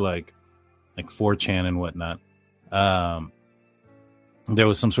 per like 4chan and whatnot. There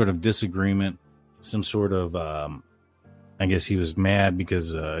was some sort of disagreement, some sort of, I guess he was mad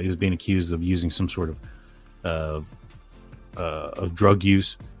because he was being accused of using some sort of drug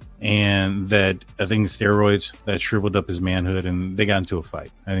use, and that I think steroids that shriveled up his manhood, and they got into a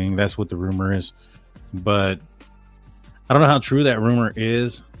fight. I think that's what the rumor is, but I don't know how true that rumor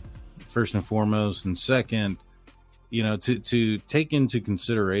is, first and foremost, and second, to take into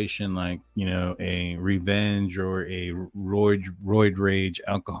consideration, a revenge or a roid rage,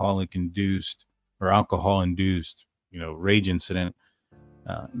 alcohol induced, rage incident,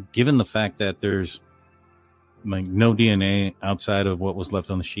 given the fact that there's no DNA outside of what was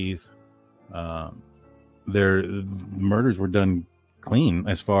left on the sheath, the murders were done clean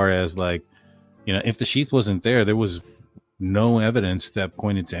as far as if the sheath wasn't there was no evidence that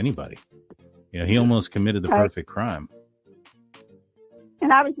pointed to anybody. He almost committed the perfect crime.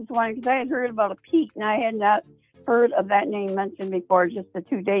 And I was just wondering, because I had heard about a Pete, and I had not heard of that name mentioned before, just the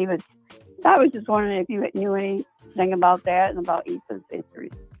two Davids. So I was just wondering if you knew anything about that and about Ethan's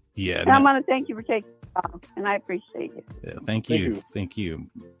history. Yeah. And I want to thank you for taking the call, and I appreciate it. Yeah, thank you.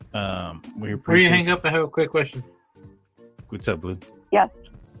 Before you hang up, I have a quick question. What's up, Blue? Yes.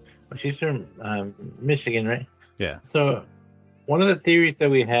 Well, she's from Michigan, right? Yeah. So one of the theories that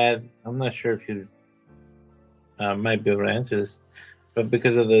we had, I'm not sure if you might be able to answer this, but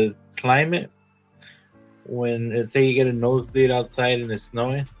because of the climate, when let's say you get a nosebleed outside and it's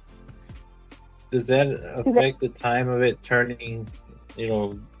snowing, does that affect the time of it turning,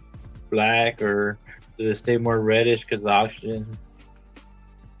 black, or does it stay more reddish because of the oxygen?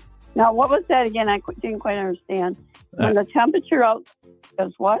 Now, what was that again? I didn't quite understand. When the temperature out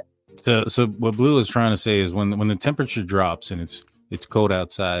does what? So what Blue is trying to say is when the temperature drops and it's cold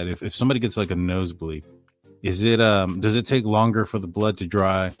outside, if somebody gets like a nosebleed, is it does it take longer for the blood to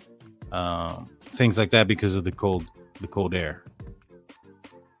dry, things like that because of the cold air?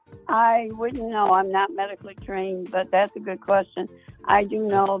 I wouldn't know. I'm not medically trained, but that's a good question. I do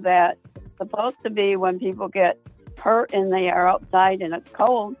know that it's supposed to be when people get hurt and they are outside and it's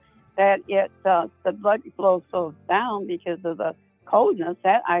cold, that the blood flow slows down because of the coldness.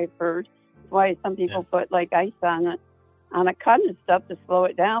 That I've heard. That's why some people put like ice on a cut and stuff to slow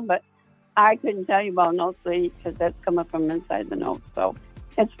it down. But I couldn't tell you about nosebleed because that's coming from inside the nose, so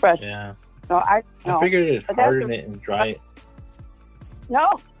it's fresh. Yeah. So I figured it'd harden it and dry it.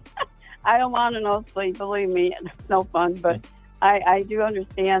 No, I don't want a nosebleed. Believe me, it's no fun. But I do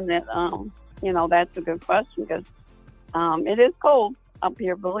understand that. That's a good question because it is cold up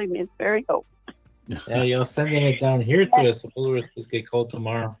here. Believe me, it's very cold. Yeah, y'all sending it down here to us. Suppose we're supposed to get cold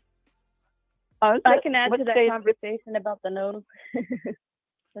tomorrow. I can add what to that state- conversation about the nose,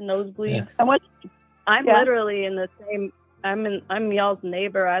 the nosebleeds. Yeah. And what? I'm Yeah. literally in the same. I'm y'all's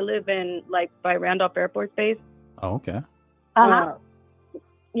neighbor. I live in like by Randolph Air Force Base. Oh, okay. Uh-huh.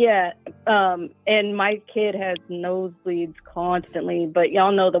 Yeah. And my kid has nosebleeds constantly, but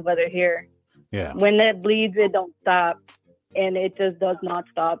y'all know the weather here. Yeah. When it bleeds, it don't stop, and it just does not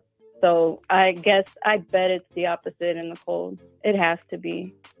stop. So I bet it's the opposite in the cold. It has to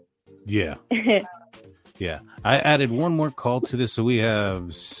be. Yeah. Yeah. I added one more call to this. So we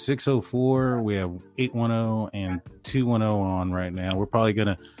have 604, we have 810 and 210 on right now. We're probably going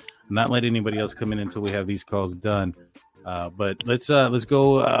to not let anybody else come in until we have these calls done. But let's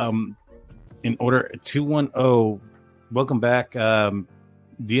go in order. 210. Welcome back. Do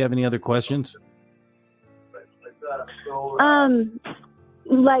you have any other questions?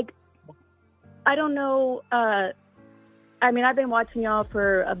 Like, I don't know. I mean, I've been watching y'all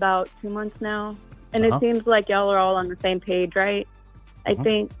for about 2 months now, and Uh-huh. it seems like y'all are all on the same page, right? I Uh-huh.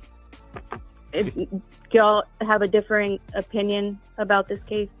 think y'all have a differing opinion about this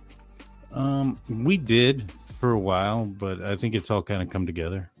case. We did for a while, but I think it's all kind of come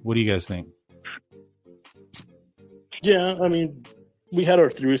together. What do you guys think? Yeah, I mean, we had our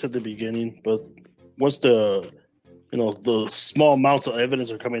theories at the beginning, but once the small amounts of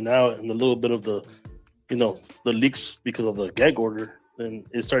evidence are coming out and a little bit of the leaks because of the gag order, then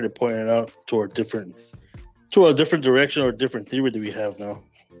it started pointing out to a different direction or a different theory that we have now.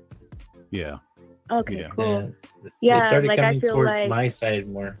 Yeah. Okay, Yeah. cool. They Yeah, started like I coming feel towards like my side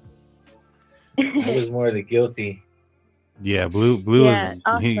more. I was more the guilty. Yeah, Blue Yeah, is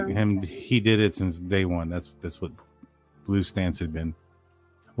awesome. he did it since day one. That's what Blue's stance had been.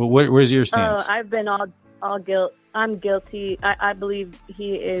 Well, where's your stance? I've been all guilt. I'm guilty. I believe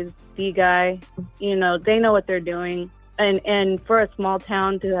he is the guy. You know, they know what they're doing, and for a small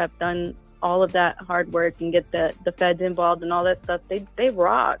town to have done all of that hard work and get the feds involved and all that stuff, they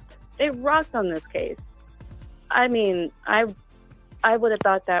rocked. They rocked on this case. I mean, I would have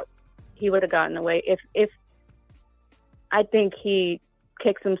thought that he would have gotten away if I think he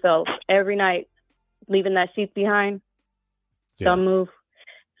kicks himself every night, leaving that sheath behind. Dumb move.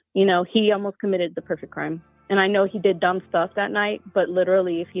 You know, he almost committed the perfect crime. And I know he did dumb stuff that night, but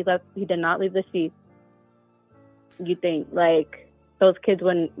literally, if he did not leave the sheath, you think like those kids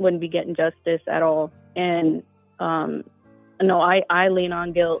wouldn't be getting justice at all. And no, I lean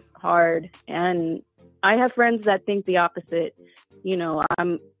on guilt hard, and I have friends that think the opposite. You know,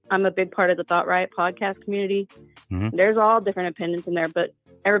 I'm a big part of the Thought Riot podcast community. Mhm. There's all different opinions in there, but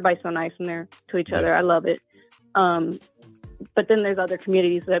everybody's so nice in there to each other. I love it. But then there's other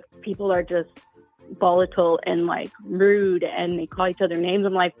communities that people are just volatile and like rude, and they call each other names.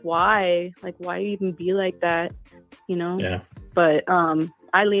 I'm like, why? Like, why even be like that? You know? Yeah. But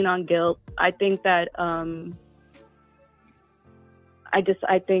I lean on guilt. I think that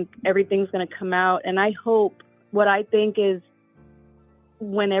I think everything's gonna come out, and I hope what I think is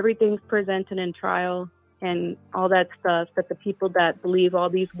when everything's presented in trial and all that stuff, that the people that believe all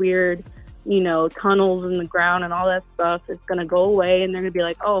these weird, you know, tunnels in the ground and all that stuff is going to go away, and they're going to be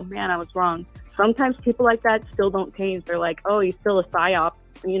like, oh man, I was wrong. Sometimes people like that still don't change. They're like, oh, he's still a psyop,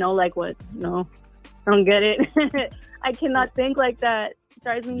 you know, like what? No, I don't get it. I cannot think like that. It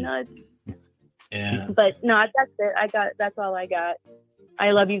drives me nuts. Yeah. But no, that's it. That's all I got.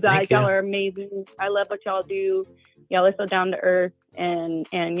 I love you guys. Thank you. Y'all are amazing. I love what y'all do. Y'all are so down to earth, and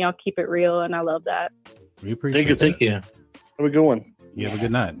y'all keep it real, and I love that. We appreciate you. it. Thank you. Have a good one. You have a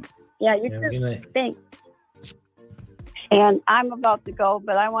good night. Yeah, you Yeah, too. good night. Thanks. And I'm about to go,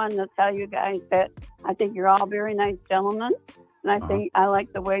 but I wanted to tell you guys that I think you're all very nice gentlemen. And I think I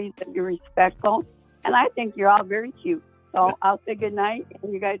like the way that you're respectful. And I think you're all very cute. So I'll say good night,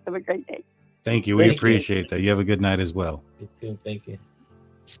 and you guys have a great day. Thank you. We Thank you. appreciate that. You have a good night as well. You too. Thank you.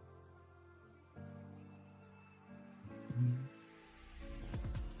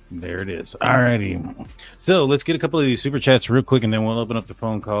 There it is. All righty. So let's get a couple of these super chats real quick, and then we'll open up the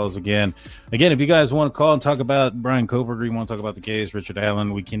phone calls again. Again, if you guys want to call and talk about Brian Koberger, you want to talk about the case, Richard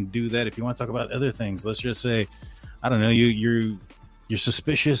Allen, we can do that. If you want to talk about other things, let's just say, I don't know, you're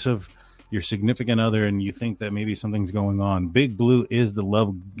suspicious of your significant other, and you think that maybe something's going on. Big Blue is the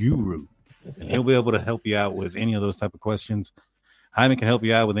love guru. He'll be able to help you out with any of those type of questions. Jaime can help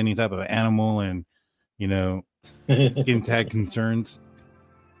you out with any type of animal and, you know, skin tag concerns.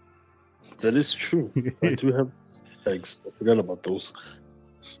 That is true. I do have eggs. I forgot about those.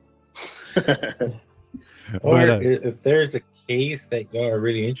 Or But, if there's a case that y'all are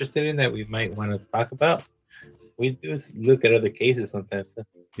really interested in that we might want to talk about, we do look at other cases sometimes. So.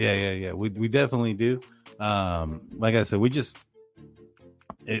 Yeah. We definitely do. Like I said,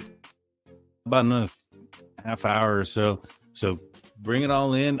 about another half hour or so. So bring it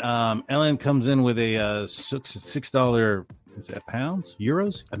all in. Ellen comes in with a $6. Is that pounds?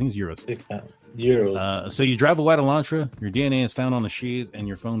 Euros? I think it's euros. €6. So you drive a white Elantra, your DNA is found on the sheet, and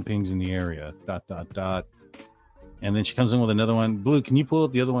your phone pings in the area. ... And then she comes in with another one. Blue, can you pull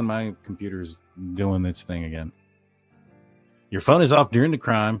up the other one? My computer's doing its thing again. Your phone is off during the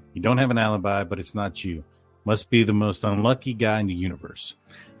crime. You don't have an alibi, but it's not you. Must be the most unlucky guy in the universe.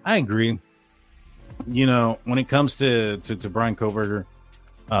 I agree. You know, when it comes to Bryan Kohberger,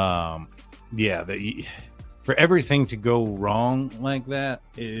 for everything to go wrong like that,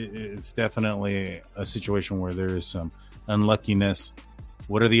 it's definitely a situation where there is some unluckiness.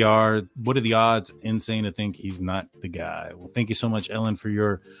 What are the odds? Insane to think he's not the guy. Well, thank you so much, Ellen, for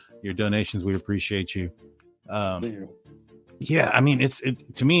your donations. We appreciate you. Yeah, I mean,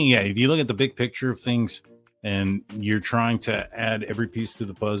 to me, if you look at the big picture of things and you're trying to add every piece to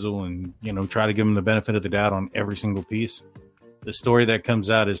the puzzle and, you know, try to give them the benefit of the doubt on every single piece, the story that comes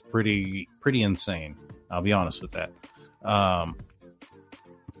out is pretty insane. I'll be honest with that.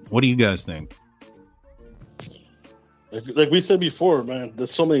 What do you guys think? Like we said before, man,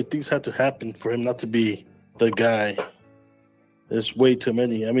 there's so many things had to happen for him not to be the guy. There's way too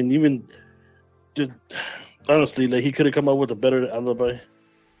many. I mean, even just honestly, like he could have come up with a better alibi.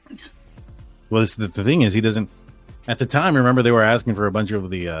 Well, the thing is, he doesn't. At the time, remember they were asking for a bunch of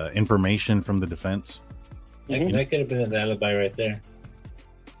the information from the defense. That could have been his alibi right there.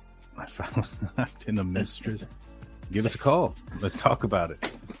 I found in the mistress. Give us a call. Let's talk about it.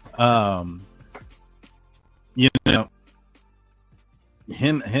 You know,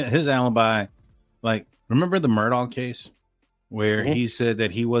 his alibi, like, remember the Murdaugh case where he said that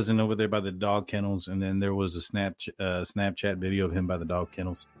he wasn't over there by the dog kennels, and then there was a Snapchat video of him by the dog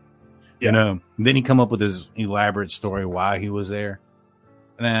kennels. Yeah. You know, then he come up with this elaborate story why he was there.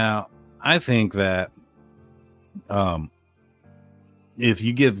 Now, I think that if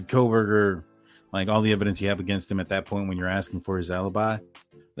you give Kohberger like all the evidence you have against him at that point when you're asking for his alibi,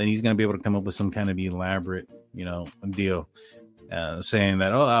 then he's going to be able to come up with some kind of elaborate, you know, deal, saying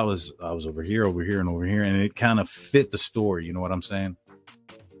that, oh, I was over here, and over here, and it kind of fit the story. You know what I'm saying?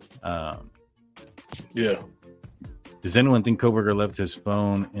 Yeah. Does anyone think Kohberger left his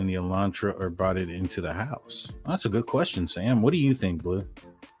phone in the Elantra or brought it into the house? Well, that's a good question, Sam. What do you think, Blue?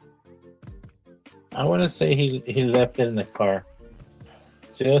 I want to say he left it in the car,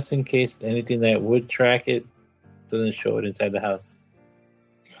 just in case anything that would track it doesn't show it inside the house.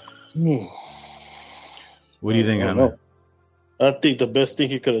 What do you think, Anna? I think the best thing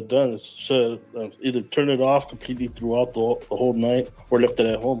he could have done is should either turn it off completely throughout the whole night or left it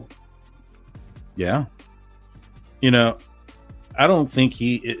at home. Yeah. You know, I don't think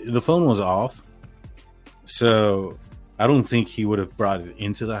the phone was off, so I don't think he would have brought it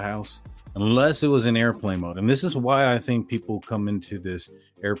into the house unless it was in airplane mode. And this is why I think people come into this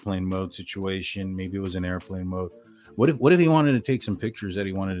airplane mode situation. Maybe it was in airplane mode. What if he wanted to take some pictures that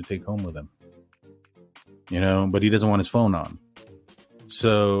he wanted to take home with him? You know, but he doesn't want his phone on.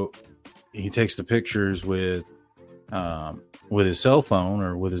 So he takes the pictures with his cell phone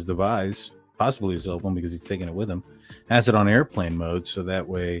or with his device, possibly his cell phone because he's taking it with him, has it on airplane mode so that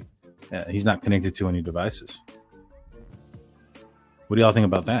way he's not connected to any devices. What do y'all think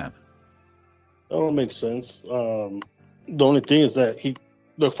about that? That don't make sense. The only thing is that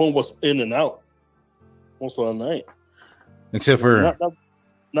the phone was in and out most of the night. Except for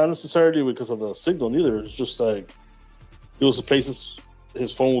not necessarily because of the signal neither. It's just like it was the places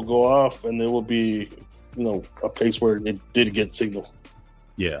his phone would go off and there would be, you know, a place where it did get signal.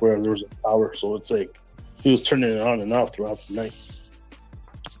 Yeah. Where there was a power. So it's like he was turning it on and off throughout the night.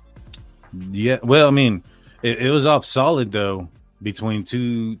 Yeah. Well, I mean, it was off solid though between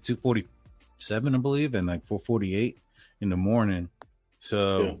 2:47, I believe, and like 4:48 in the morning.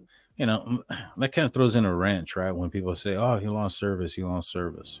 So yeah. You know, that kind of throws in a wrench, right? When people say, oh, he lost service.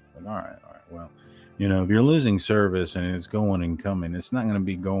 Like, all right. Well, you know, if you're losing service and it's going and coming, it's not going to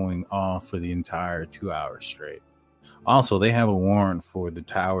be going off for the entire 2 hours straight. Also, they have a warrant for the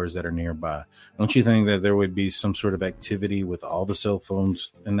towers that are nearby. Don't you think that there would be some sort of activity with all the cell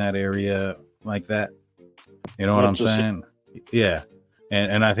phones in that area like that? You know what I'm saying? Yeah.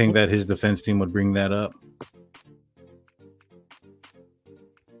 And I think that his defense team would bring that up.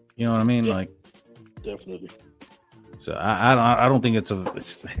 You know what I mean? Yeah, like, definitely. So I don't think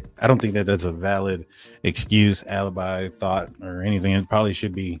I don't think that that's a valid excuse, alibi, thought, or anything. It probably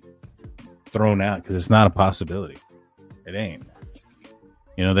should be thrown out because it's not a possibility. It ain't.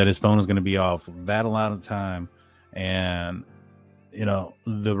 You know that his phone is going to be off that a lot of time, and you know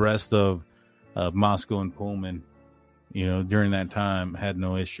the rest of Moscow and Pullman during that time had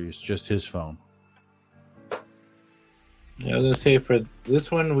no issues, just his phone. Yeah, I was gonna say for this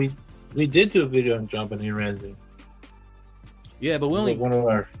one, we did do a video on John Benet Ramsey. Yeah, but one of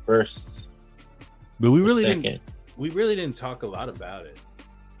our first. But we really didn't talk a lot about it.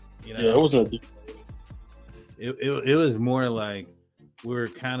 Yeah, it wasn't. It was more like we were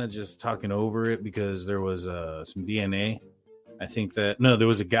kind of just talking over it because there was some DNA. I think there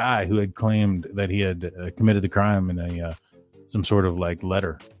was a guy who had claimed that he had committed the crime in a some sort of like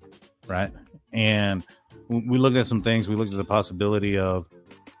letter, right? And we looked at some things. We looked at the possibility of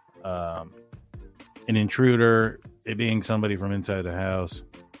an intruder, it being somebody from inside the house.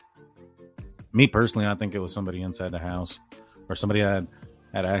 Me personally, I think it was somebody inside the house, or somebody had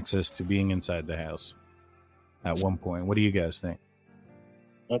access to being inside the house at one point. What do you guys think?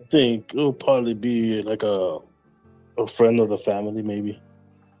 I think it'll probably be like a friend of the family, maybe.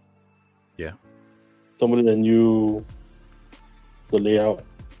 Yeah. Somebody that knew the layout.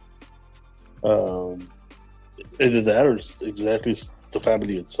 Either that or it's exactly the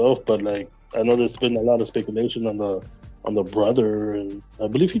family itself. But like, I know there's been a lot of speculation on the brother, and I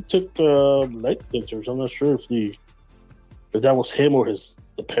believe he took light pictures. I'm not sure if that was him or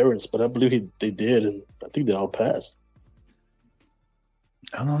the parents, but I believe they did, and I think they all passed.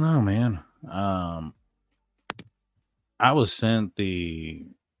 I don't know, man. I was sent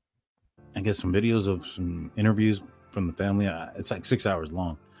some videos of some interviews from the family. It's like 6 hours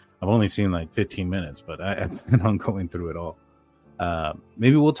long. I've only seen like 15 minutes, but I plan on going through it all.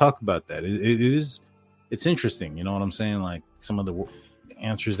 Maybe we'll talk about that. It's interesting. You know what I'm saying? Like some of the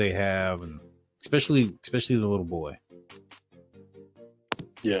answers they have, and especially the little boy.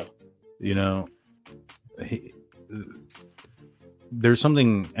 Yeah. There's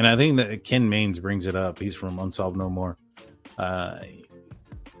something, and I think that Ken Maines brings it up. He's from Unsolved No More.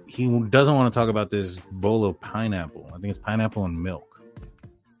 He doesn't want to talk about this bowl of pineapple. I think it's pineapple and milk.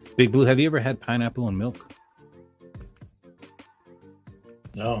 Big Blue, have you ever had pineapple and milk?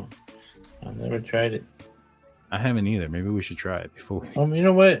 No, I've never tried it. I haven't either. Maybe we should try it before. You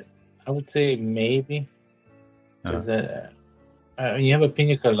know what? I would say maybe. Because you have a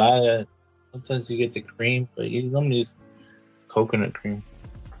pina colada, sometimes you get the cream, but you normally use coconut cream.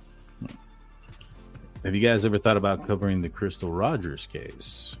 Have you guys ever thought about covering the Crystal Rogers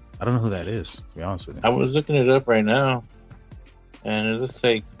case? I don't know who that is, to be honest with you. I was looking it up right now, and it looks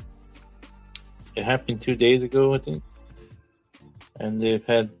like it happened 2 days ago, I think. And they've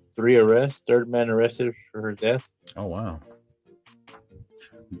had 3 arrests, third man arrested for her death. Oh, wow.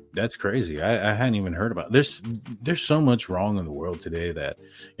 That's crazy. I hadn't even heard about it. There's so much wrong in the world today that,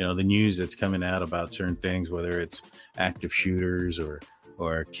 the news that's coming out about certain things, whether it's active shooters or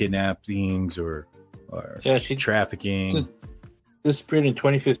kidnappings or trafficking. This appeared in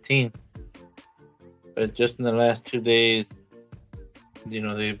 2015, but just in the last 2 days,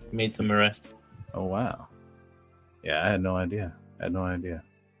 they've made some arrests. Oh, wow. Yeah, I had no idea.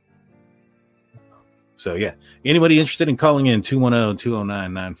 So, yeah, anybody interested in calling in,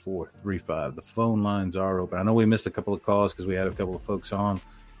 210-209-9435. The phone lines are open. I know we missed a couple of calls because we had a couple of folks on.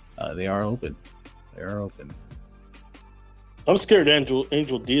 They are open. I'm scared Angel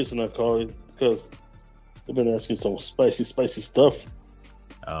Diaz will not call it because they've been asking some spicy stuff.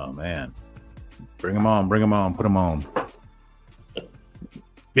 Oh, man. Bring them on. Put them on.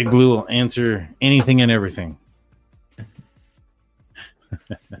 Big Blue will answer anything and everything.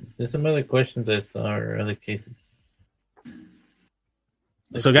 There's some other questions I saw or other cases.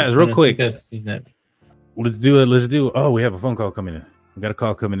 So, guys, real quick, I've seen that. Let's do it. Oh, we have a phone call coming in. We got a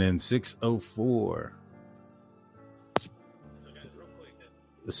call coming in. 604.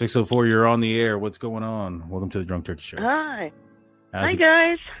 The 604, you're on the air. What's going on? Welcome to the Drunk Turkey Show. Hi. Hi,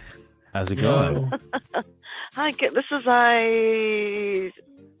 guys. How's it going? Hi, this is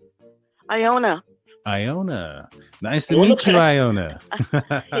Iona. Iona. Nice to meet you, Iona.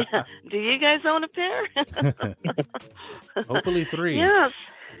 Yeah. Do you guys own a pair? Hopefully 3. Yes.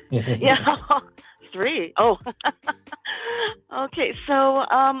 Yeah. 3. Oh. Okay. So,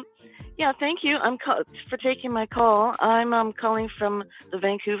 thank you. For taking my call. I'm calling from the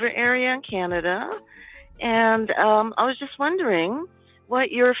Vancouver area in Canada, and I was just wondering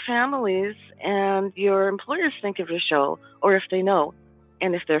what your families and your employers think of the show, or if they know,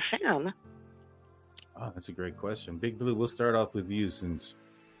 and if they're a fan. Oh, that's a great question. Big Blue, we'll start off with you since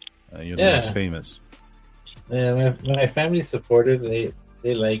you're the most famous. Yeah, my family's supportive. They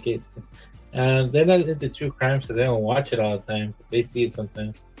like it. They're not into true crime, so they don't watch it all the time. But they see it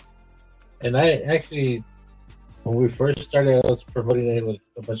sometimes. And I actually, when we first started, I was promoting it with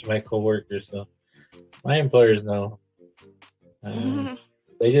a bunch of my coworkers. So my employers know.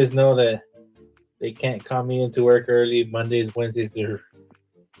 They just know that they can't call me into work early Mondays, Wednesdays,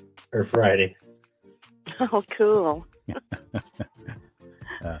 or Fridays. Oh, cool.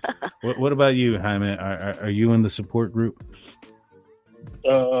 What about you, Jaime? Are you in the support group?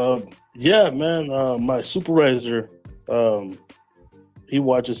 Yeah, man. My supervisor, he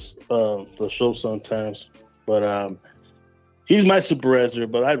watches the show sometimes, but he's my supervisor.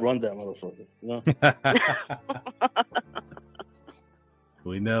 But I run that motherfucker. You know?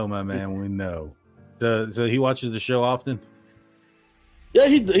 We know, my man. We know. So he watches the show often. Yeah,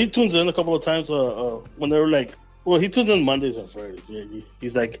 he tunes in a couple of times. When they were like, well, he tunes in Mondays and Fridays. Yeah,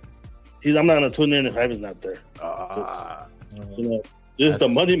 he's like, I'm not gonna tune in if Ivan's not there. You know, this is the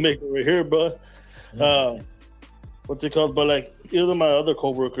money maker right here, bro. What's it called? But like, either my other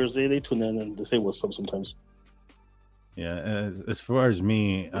coworkers, they tune in and they say what's up sometimes. Yeah, as far as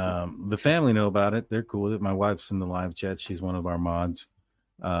me, the family know about it. They're cool with it. My wife's in the live chat. She's one of our mods.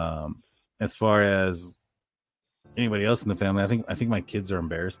 As far as anybody else in the family, I think my kids are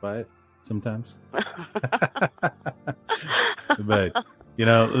embarrassed by it sometimes. But you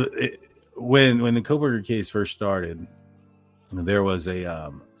know, when the Koberger case first started, there was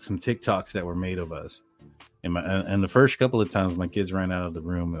some TikToks that were made of us, and the first couple of times my kids ran out of the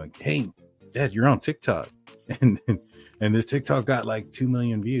room like, "Hey, Dad, you're on TikTok," and this TikTok got like 2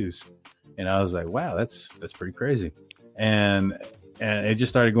 million views, and I was like, "Wow, that's pretty crazy," and it just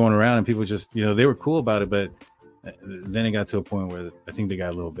started going around, and people just, you know, they were cool about it, but then it got to a point where I think they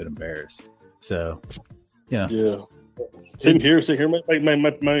got a little bit embarrassed. So, yeah. Same here.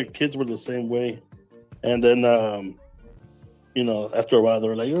 My kids were the same way, and then you know, after a while they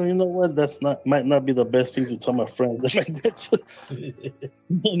were like, oh, you know what? Might not be the best thing to tell my friends. That's in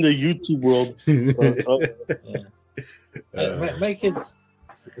the YouTube world. My kids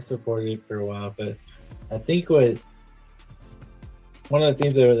supported it for a while, but I think one of the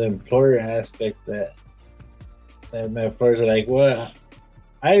things that was the employer aspect that my employers are like, well,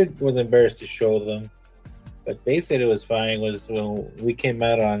 I was embarrassed to show them, but they said it was fine. Was when we came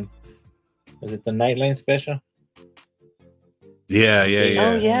out on, was it the Nightline special? Yeah. Oh,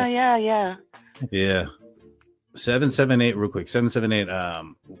 yeah. 778, real quick. 778.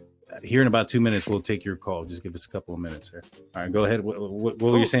 Here in about 2 minutes, we'll take your call. Just give us a couple of minutes here. All right, go ahead. What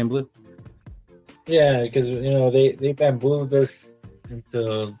were you saying, Blue? Yeah, because you know they bamboozled us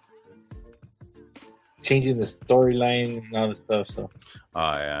into changing the storyline and all this stuff. So.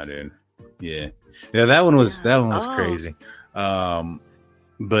 Oh yeah, dude. Yeah. That one was crazy.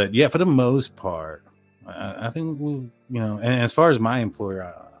 But yeah, for the most part, I think we'll, you know. And as far as my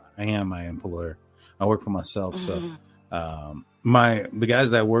employer, I am my employer. I work for myself, so the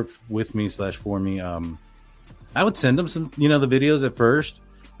guys that work with me / for me, I would send them some, you know, the videos at first,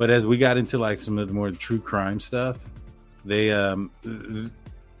 but as we got into like some of the more true crime stuff, they'll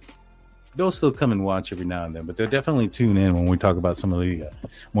still come and watch every now and then, but they'll definitely tune in when we talk about some of the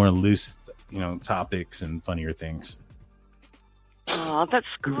more loose, you know, topics and funnier things. Oh, that's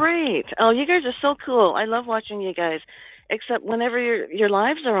great. Oh, you guys are so cool. I love watching you guys. Except whenever your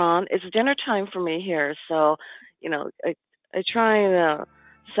lives are on, it's dinner time for me here. So, you know, I try and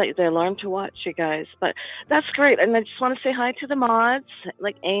set the alarm to watch you guys. But that's great. And I just want to say hi to the mods,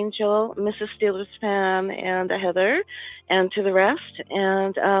 like Angel, Mrs. Steelers fan, and Heather, and to the rest.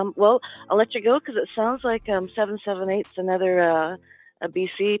 And, well, I'll let you go because it sounds like 778's another a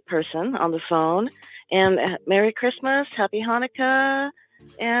BC person on the phone. And Merry Christmas, Happy Hanukkah,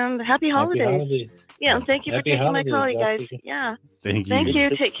 and Happy Holidays. Yeah, and thank you for taking my call, you guys. Yeah. Thank you. Thank you.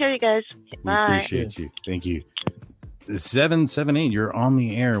 Take care, you guys. Bye. Appreciate you. Thank you. 778, you're on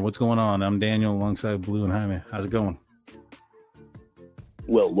the air. What's going on? I'm Daniel alongside Blue and Jaime. How's it going?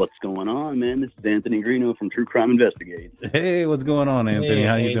 Well, what's going on, man? This is Anthony Greeno from True Crime Investigate. Hey, what's going on, Anthony?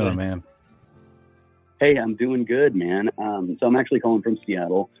 How you doing, man? Hey, I'm doing good, man. So I'm actually calling from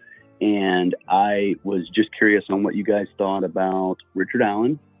Seattle, and I was just curious on what you guys thought about Richard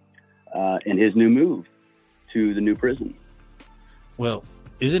Allen and his new move to the new prison. Well,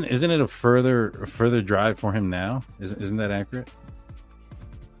 isn't it a further drive for him now? Isn't that accurate?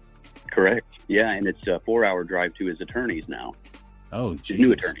 Correct. Yeah, and it's a 4-hour drive to his attorneys now. Oh, geez. His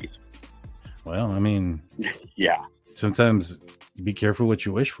new attorneys. Well, I mean, yeah. Sometimes be careful what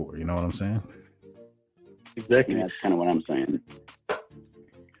you wish for. You know what I'm saying? Exactly. Yeah, that's kind of what I'm saying.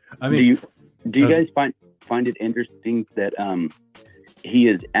 I mean, do you guys find it interesting that he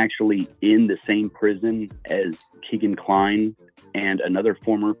is actually in the same prison as Keegan Kline and another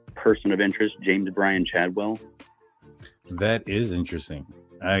former person of interest, James Brian Chadwell? That is interesting.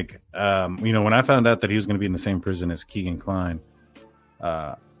 Like, you know, when I found out that he was going to be in the same prison as Keegan Kline,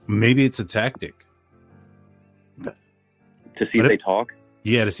 maybe it's a tactic to see if they talk.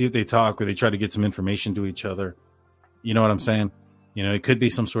 Yeah, to see if they talk or they try to get some information to each other. You know what I'm saying? You know, it could be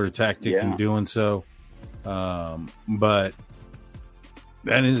some sort of tactic in doing so. But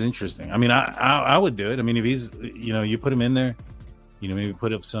that is interesting. I mean, I would do it. I mean, if he's, you know, you put him in there, you know, maybe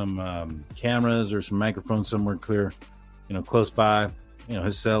put up some cameras or some microphones somewhere clear, you know, close by, you know,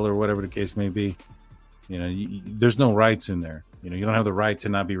 his cell or whatever the case may be. You know, there's no rights in there. You know, you don't have the right to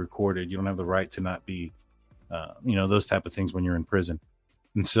not be recorded. You don't have the right to not be, you know, those type of things when you're in prison.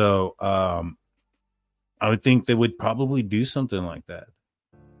 And so I would think they would probably do something like that,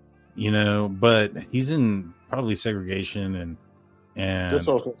 you know, but he's in probably segregation and That's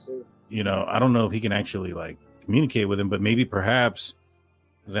all I can say. You know, I don't know if he can actually like communicate with him, but maybe perhaps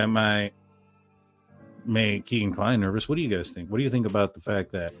that might make Keegan Kline nervous. What do you guys think? What do you think about the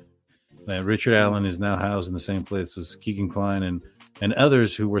fact that Richard Allen is now housed in the same place as Keegan Kline and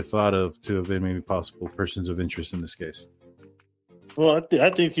others who were thought of to have been maybe possible persons of interest in this case? Well, I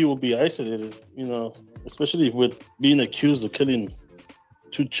think he will be isolated, you know, especially with being accused of killing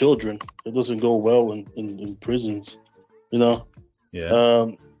 2 children. It doesn't go well in prisons, you know. Yeah.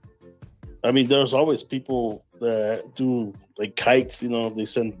 I mean, there's always people that do like kites, you know, they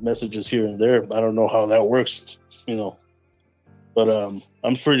send messages here and there. I don't know how that works, you know. But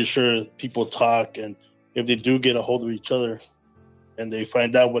I'm pretty sure people talk, and if they do get a hold of each other and they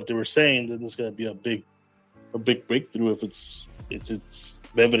find out what they were saying, then it's going to be a big breakthrough if it's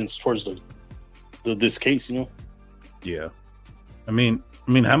evidence towards this case, you know. Yeah. I mean,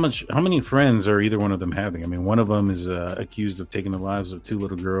 how many friends are either one of them having? I mean, one of them is accused of taking the lives of 2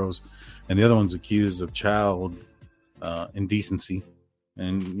 little girls, and the other one's accused of child indecency,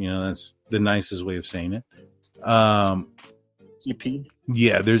 and you know that's the nicest way of saying it. CP.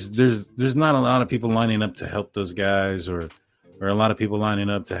 Yeah, there's not a lot of people lining up to help those guys, or a lot of people lining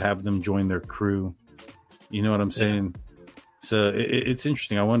up to have them join their crew. You know what I'm saying? So it's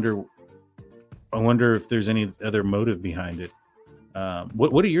interesting. I wonder if there's any other motive behind it.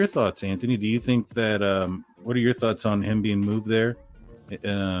 What are your thoughts, Anthony? Do you think that what are your thoughts on him being moved there?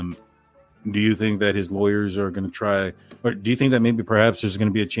 Do you think that his lawyers are going to try, or do you think that maybe perhaps there's going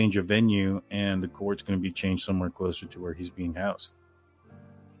to be a change of venue and the court's going to be changed somewhere closer to where he's being housed?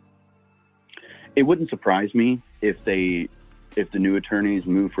 It wouldn't surprise me if the new attorneys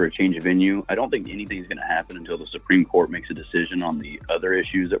move for a change of venue. I don't think anything's going to happen until the Supreme Court makes a decision on the other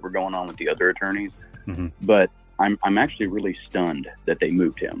issues that were going on with the other attorneys. Mm-hmm. But I'm actually really stunned that they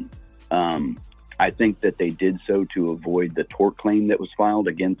moved him. I think that they did so to avoid the tort claim that was filed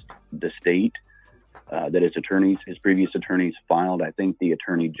against the state that his previous attorneys filed. I think the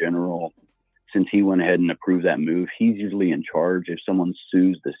attorney general, since he went ahead and approved that move, he's usually in charge. If someone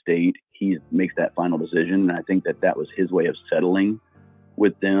sues the state, he makes that final decision. And I think that was his way of settling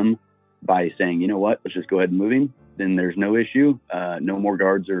with them by saying, you know what, let's just go ahead and move him. Then there's no issue. No more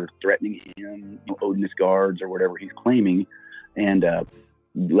guards are threatening him, no odious guards or whatever he's claiming. And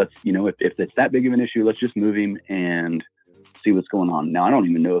let's, you know, if it's that big of an issue, let's just move him and see what's going on. Now, I don't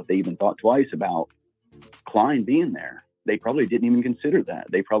even know if they even thought twice about Kline being there. They probably didn't even consider that.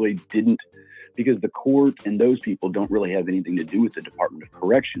 They probably didn't, because the court and those people don't really have anything to do with the Department of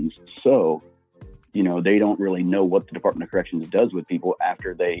Corrections. So, you know, they don't really know what the Department of Corrections does with people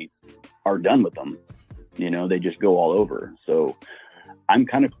after they are done with them. You know, they just go all over. So I'm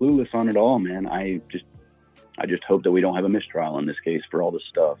kind of clueless on it all, man. I just hope that we don't have a mistrial in this case for all this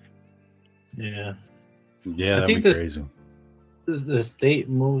stuff. Yeah. Yeah, that'd be crazy. The state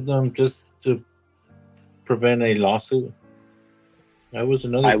moved them just to prevent a lawsuit. That was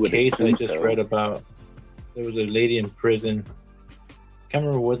another case I just read about. There was a lady in prison. Can't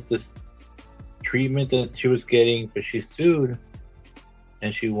remember what this treatment that she was getting, but she sued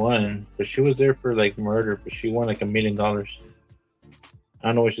and she won. But she was there for like murder, but she won like $1 million. I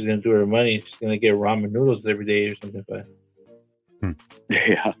don't know what she's gonna do with her money. She's gonna get ramen noodles every day or something. But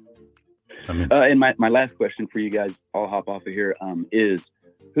yeah. And my last question for you guys, I'll hop off of here, is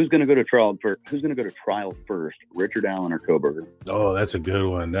who's going to go to trial first, Richard Allen or Kohberger? Oh, that's a good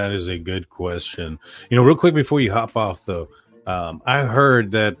one. That is a good question. You know, real quick before you hop off, though, I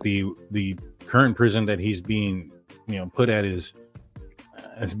heard that the current prison that he's being, you know, put at is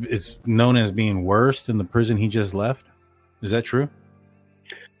it's known as being worse than the prison he just left. Is that true?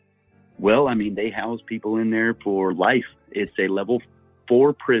 Well, I mean, they house people in there for life. It's a level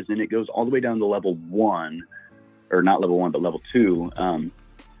 4 prison. It goes all the way down to level 1, or not level 1, but level 2,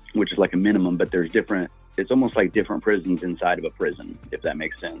 which is like a minimum, but there's different, it's almost like different prisons inside of a prison, if that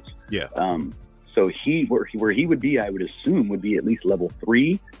makes sense. Yeah. So where he would be, I would assume, would be at least level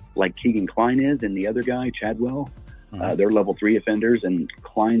 3, like Keegan Kline is, and the other guy, Chadwell. Mm-hmm. They're level 3 offenders, and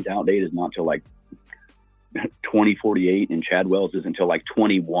Kline's out date is not till like 2048, and Chadwell's isn't until like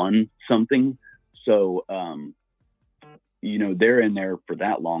 21 something. So, they're in there for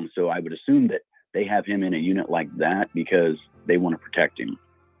that long. So I would assume that they have him in a unit like that because they want to protect him.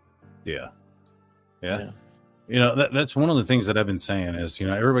 Yeah. That's one of the things that I've been saying is,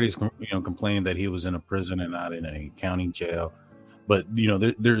 everybody's, complaining that he was in a prison and not in a county jail. But,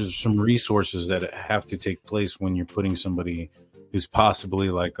 there's some resources that have to take place when you're putting somebody who's possibly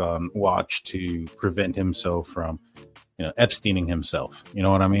like on watch to prevent himself from, Epsteining himself. You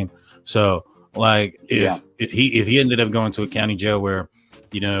know what I mean? So like if he ended up going to a county jail where,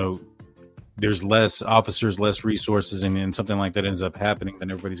 there's less officers, less resources, and something like that ends up happening, then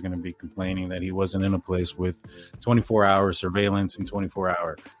everybody's going to be complaining that he wasn't in a place with 24-hour surveillance and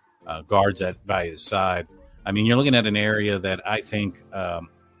 24-hour guards by his side. I mean, you're looking at an area that I think, I'm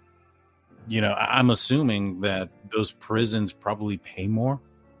assuming that those prisons probably pay more,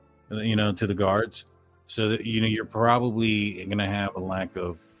 to the guards. So that, you're probably going to have a lack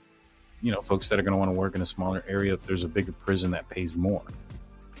of, folks that are going to want to work in a smaller area if there's a bigger prison that pays more.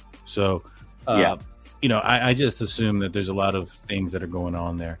 So, I just assume that there's a lot of things that are going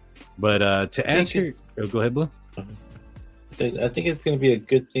on there. But to answer, go ahead, Blue. I think it's going to be a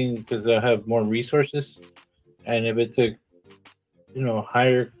good thing because they'll have more resources. And if it's a,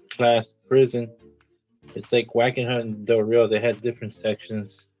 higher class prison, it's like Wackenhut and Del Rio. They had different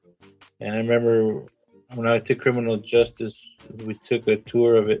sections. And I remember when I took criminal justice, we took a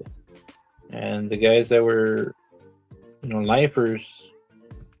tour of it. And the guys that were, lifers,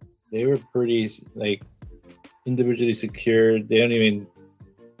 they were pretty, like, individually secured. They don't even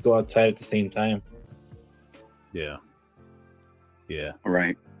go outside at the same time. Yeah.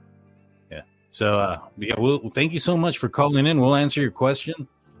 Right. Yeah. So, thank you so much for calling in. We'll answer your question.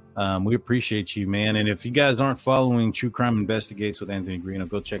 We appreciate you, man. And if you guys aren't following True Crime Investigates with Anthony Greeno,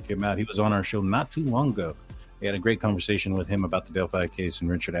 go check him out. He was on our show not too long ago. We had a great conversation with him about the Delphi case and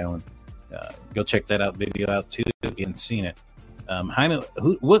Richard Allen. Go check that video out too if you haven't seen it. Jaime,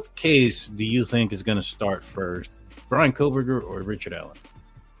 what case do you think is going to start first, Bryan Kohberger or Richard Allen?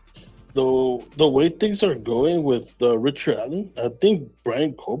 The way things are going with Richard Allen, I think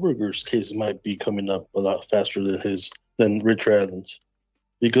Bryan Kohberger's case might be coming up a lot faster than Richard Allen's,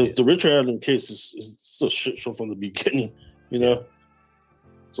 because the Richard Allen case is still shit show from the beginning,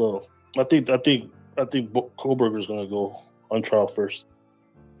 So I think Kohberger's going to go on trial first.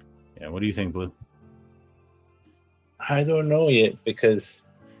 Yeah, what do you think, Blue? I don't know yet, because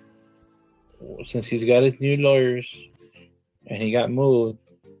since he's got his new lawyers and he got moved,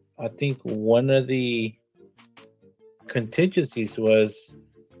 I think one of the contingencies was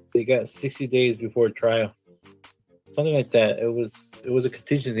they got 60 days before trial. Something like that. It was a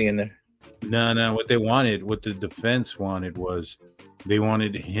contingency in there. No. What the defense wanted was they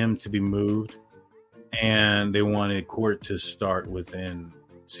wanted him to be moved, and they wanted court to start within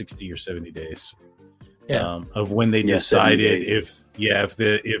 60 or 70 days. Of when they decided if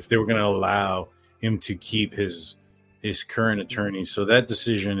they were going to allow him to keep his current attorney. So that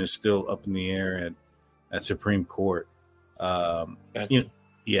decision is still up in the air at Supreme Court. Gotcha.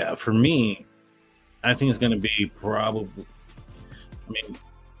 For me, I think it's going to be probably. I mean,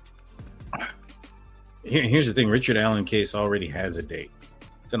 here's the thing: Richard Allen case already has a date.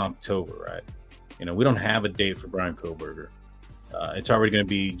 It's in October, right? We don't have a date for Bryan Kohberger. It's already going to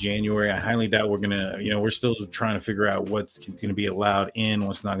be January. I highly doubt we're going to, we're still trying to figure out what's going to be allowed in,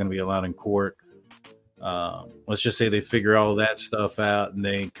 what's not going to be allowed in court. Let's just say they figure all that stuff out and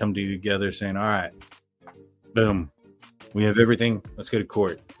they come together saying, all right, boom, we have everything. Let's go to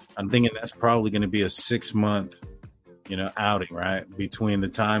court. I'm thinking that's probably going to be a 6-month, outing, right? Between the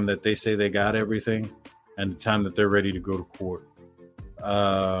time that they say they got everything and the time that they're ready to go to court.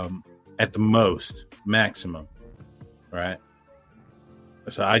 At the most, maximum, right?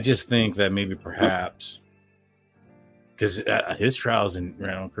 So I just think that maybe perhaps because his trial's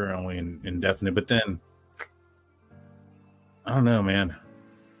currently indefinite, but then I don't know, man.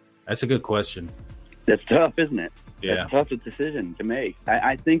 That's a good question. That's tough, isn't it? Yeah, that's a tough decision to make.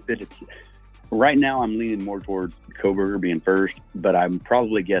 I think that it's right now. I'm leaning more towards Kohberger being first, but I'm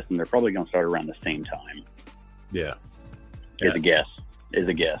probably guessing they're probably going to start around the same time. Yeah, is a guess.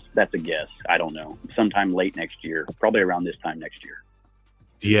 That's a guess. I don't know. Sometime late next year, probably around this time next year.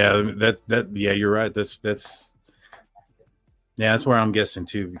 Yeah, yeah, you're right. That's where I'm guessing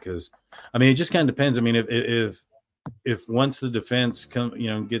too, because I mean, it just kind of depends. I mean, if once the defense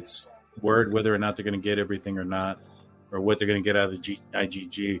gets word whether or not they're going to get everything or not, or what they're going to get out of the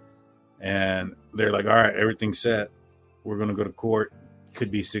IGG, and they're like, all right, everything's set, we're going to go to court.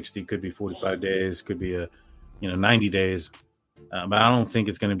 Could be 60, could be 45 days, could be 90 days. But I don't think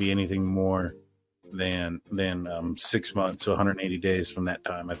it's going to be anything more than 6 months, so 180 days from that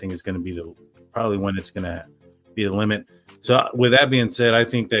time. I think it's going to be probably when it's going to be the limit. So with that being said, I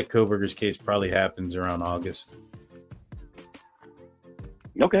think that Kohberger's case probably happens around August.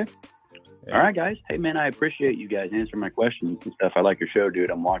 Okay. Yeah. All right, guys. Hey, man, I appreciate you guys answering my questions and stuff. I like your show, dude.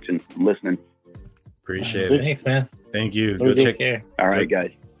 I'm watching, I'm listening. Appreciate it. Thanks, man. Thank you. Go Take check. care. All right,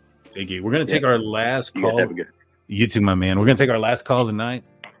 guys. Thank you. We're going to take our last You guys call. have a good. You too, my man. We're going to take our last call tonight.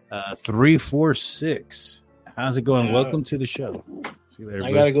 346. How's it going? Welcome to the show. See you later. I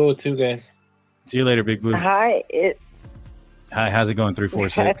Blue. gotta go too, guys. See you later, Big Blue. Hi, Hi, how's it going?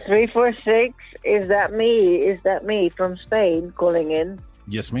 346. 346. Is that me? Is that me from Spain calling in?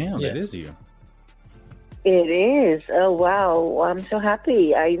 Yes, ma'am. Yeah. That is you. It is. Oh, wow. I'm so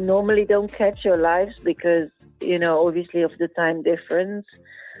happy. I normally don't catch your lives because, obviously of the time difference.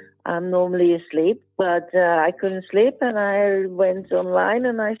 I'm normally asleep, but I couldn't sleep and I went online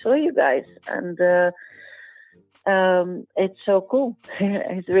and I saw you guys. And it's so cool.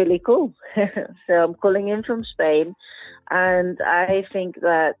 It's really cool. So I'm calling in from Spain. And I think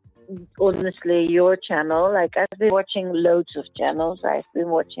that, honestly, your channel, like I've been watching loads of channels. I've been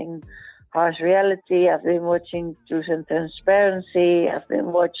watching Harsh Reality. I've been watching Truth and Transparency. I've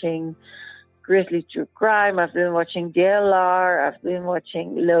been watching Grizzly True Crime. I've been watching JLR. I've been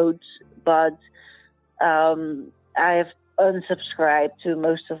watching loads. But I've unsubscribed to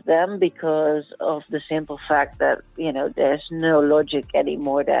most of them because of the simple fact that, there's no logic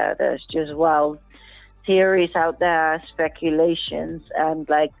anymore there. There's just wild theories out there, speculations, and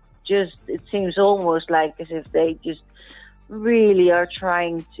it seems almost like as if they just really are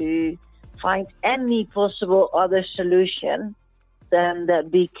trying to find any possible other solution than that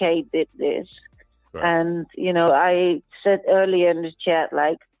BK did this. Right. And, I said earlier in the chat,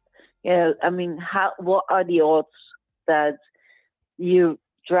 what are the odds that you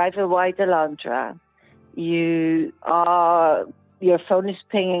drive a white Elantra, your phone is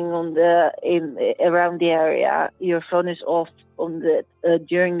pinging around the area. Your phone is off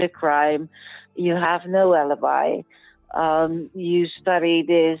during the crime. You have no alibi. You study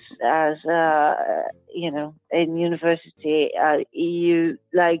this as in university. You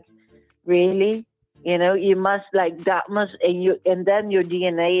really, you must and then your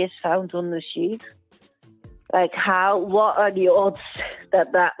DNA is found on the sheet. What are the odds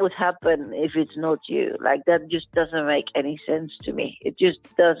that would happen if it's not you? That just doesn't make any sense to me. It just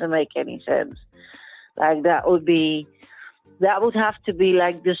doesn't make any sense. That would have to be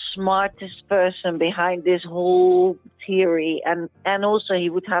the smartest person behind this whole theory. And also he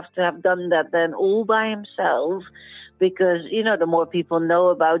would have to have done that then all by himself, because, the more people know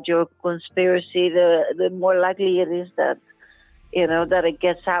about your conspiracy, the more likely it is that, that it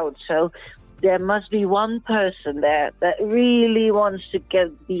gets out. So there must be one person there that really wants to get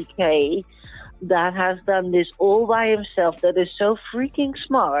BK, that has done this all by himself, that is so freaking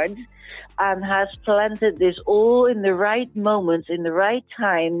smart and has planted this all in the right moments, in the right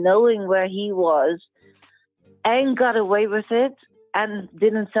time, knowing where he was, and got away with it and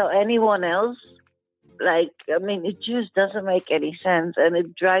didn't tell anyone else. It just doesn't make any sense. And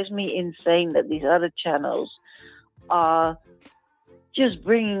it drives me insane that these other channels are just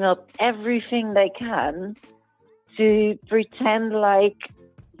bringing up everything they can to pretend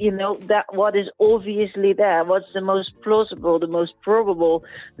that what is obviously there, what's the most plausible, the most probable,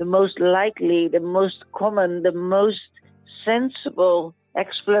 the most likely, the most common, the most sensible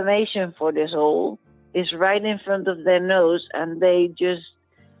explanation for this all is right in front of their nose, and they just,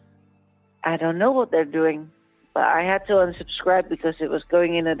 I don't know what they're doing. But I had to unsubscribe because it was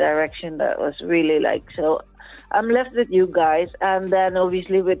going in a direction that was really so I'm left with you guys, and then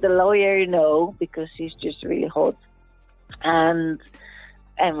obviously with the lawyer, because he's just really hot and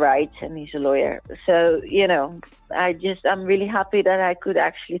right, and he's a lawyer. So, I'm really happy that I could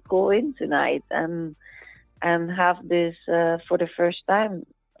actually call in tonight and have this for the first time.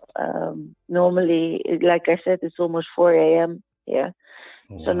 Normally, like I said, it's almost 4 a.m. here.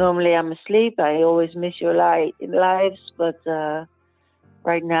 Wow. So normally I'm asleep. I always miss your lives, but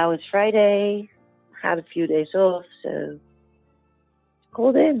right now it's Friday. Had a few days off, so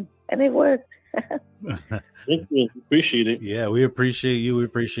called in, and it worked. Thank you. Appreciate it. Yeah, we appreciate you. We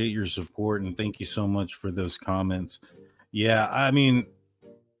appreciate your support, and thank you so much for those comments. Yeah, when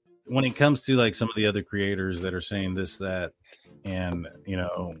it comes to some of the other creators that are saying this, that, and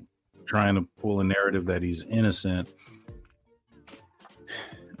trying to pull a narrative that he's innocent,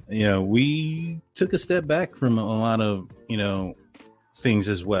 we took a step back from a lot of things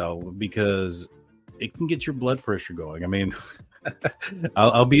as well, because it can get your blood pressure going.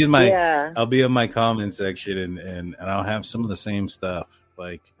 I'll be in my comment section and I'll have some of the same stuff.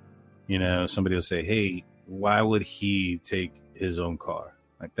 you know, somebody will say, hey, why would he take his own car?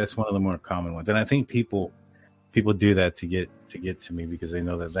 Like, that's one of the more common ones. And I think people do that to get to me because they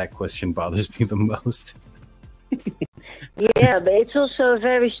know that question bothers me the most. Yeah, but it's also a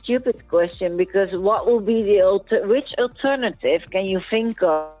very stupid question, because what will be the which alternative can you think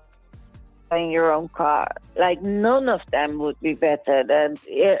of in your own car? Like, none of them would be better than,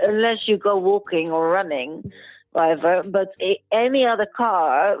 unless you go walking or running, whatever. But any other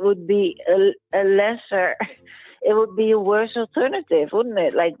car would be a lesser. It would be a worse alternative, wouldn't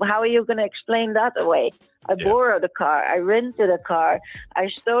it? Like, how are you going to explain that away? I borrowed a car, I rented a car, I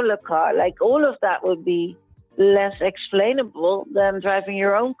stole a car. Like, all of that would be less explainable than driving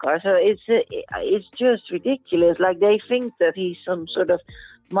your own car. So it's just ridiculous. Like, they think that he's some sort of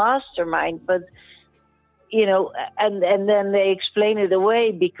mastermind, but you know, and then they explain it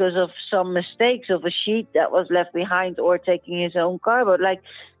away because of some mistakes of a sheet that was left behind or taking his own car. But like,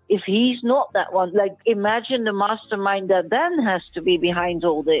 if he's not that one, like, imagine the mastermind that then has to be behind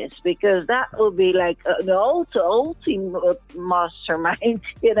all this, because that will be like an ultimate mastermind,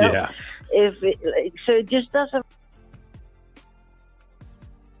 you know. Yeah. So it just doesn't.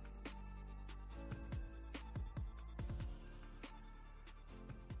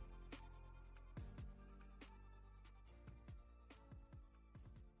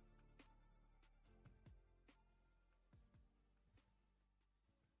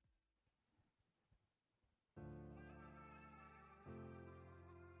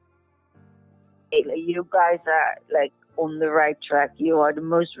 You guys are like on the right track. You are the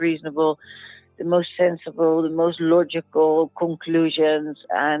most reasonable, the most sensible, the most logical conclusions,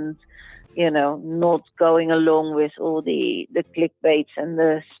 and you know, not going along with all the clickbaits and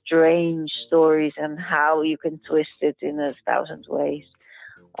the strange stories and how you can twist it in 1,000 ways.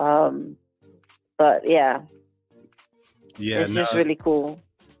 But yeah, it's just really cool.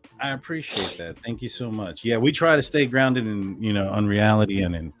 I appreciate that. Thank you so much. Yeah, we try to stay grounded in, you know, on reality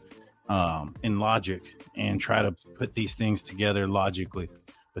and in logic, and try to put these things together logically.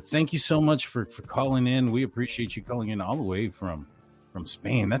 But thank you so much for calling in. We appreciate you calling in all the way from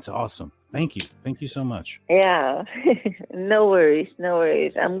Spain. That's awesome. Thank you so much. Yeah. No worries.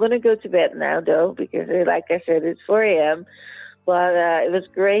 I'm gonna go to bed now though, because like I said, it's 4 a.m. But it was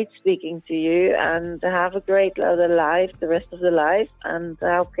great speaking to you, and have a great life, the rest of the life, and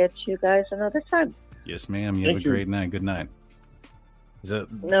I'll catch you guys another time. Yes, ma'am. You have a great night. Good night.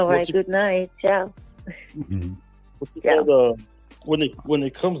 Good night. Ciao. What's it called? When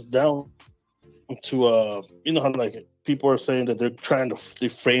it comes down to you know how like people are saying that they're trying to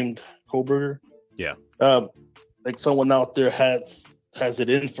framed Kohberger. Yeah. Like someone out there has it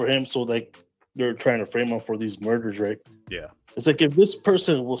in for him, so like they're trying to frame him for these murders, right? Yeah. It's like, if this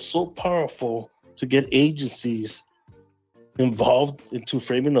person was so powerful to get agencies involved into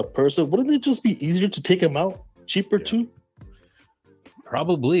framing a person, wouldn't it just be easier to take him out, cheaper too?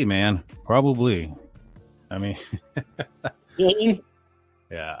 Probably, man. Probably. I mean,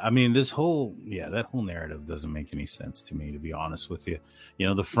 yeah. I mean, that whole narrative doesn't make any sense to me, to be honest with you. You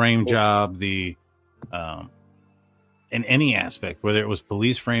know, the frame job, in any aspect, whether it was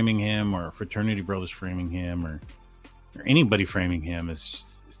police framing him or fraternity brothers framing him or anybody framing him,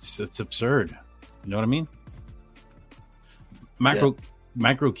 it's absurd. You know what I mean? Micro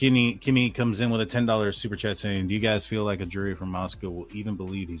Kimmy comes in with a $10 super chat saying, do you guys feel like a jury from Moscow will even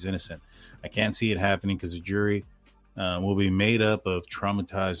believe he's innocent? I can't see it happening because the jury will be made up of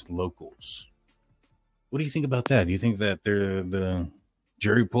traumatized locals. What do you think about that? Do you think that the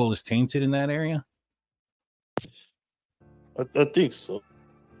jury pool is tainted in that area? I think so.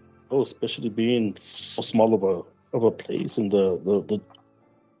 Oh, especially being so small of a place, and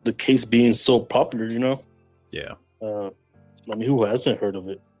the case being so popular, you know? Yeah. I mean, who hasn't heard of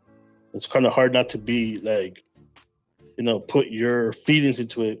it? It's kind of hard not to be like, you know, put your feelings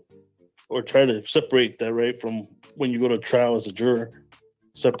into it, or try to separate that, right, from when you go to trial as a juror.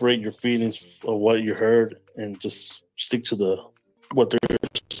 Separate your feelings of what you heard and just stick to what they're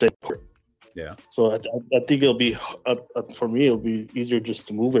saying. Yeah. So I think it'll be for me. It'll be easier just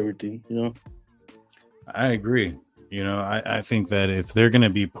to move everything, you know. I agree. You know, I think that if they're going to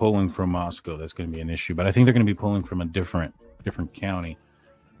be pulling from Moscow, that's going to be an issue. But I think they're going to be pulling from a different county.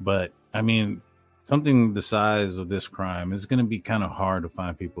 But I mean, something the size of this crime is going to be kind of hard to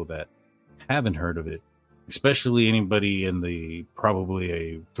find people that haven't heard of it, especially anybody in probably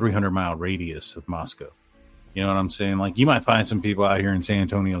a 300-mile radius of Moscow. You know what I'm saying? Like, you might find some people out here in San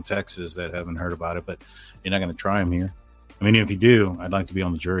Antonio, Texas, that haven't heard about it, but you're not going to try them here. I mean, if you do, I'd like to be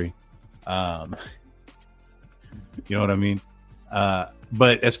on the jury. You know what I mean?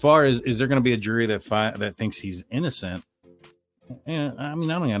 But as far as, is there going to be a jury that thinks he's innocent? Yeah, I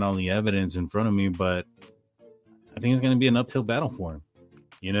mean, I don't got all the evidence in front of me, but I think it's going to be an uphill battle for him.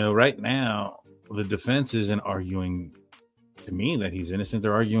 You know, right now, the defense isn't arguing to me that he's innocent.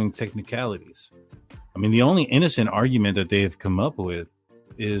 They're arguing technicalities. I mean, the only innocent argument that they have come up with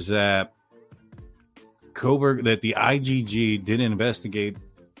is that the IGG didn't investigate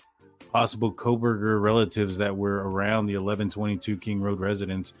possible Kohberger relatives that were around the 1122 King Road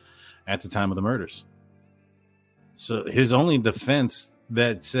residence at the time of the murders. So his only defense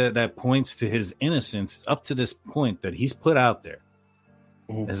that points to his innocence up to this point that he's put out there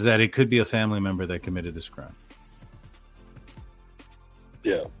is that it could be a family member that committed this crime.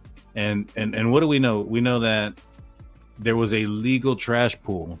 Yeah. And what do we know? We know that there was a legal trash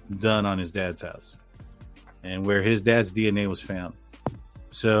pool done on his dad's house and where his dad's DNA was found.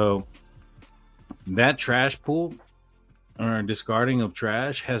 So that trash pool or discarding of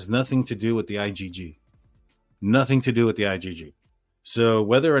trash has nothing to do with the IGG. Nothing to do with the IGG. So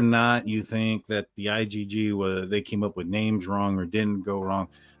whether or not you think that the IGG they came up with names wrong or didn't go wrong,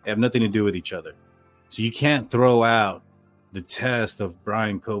 they have nothing to do with each other. So you can't throw out the test of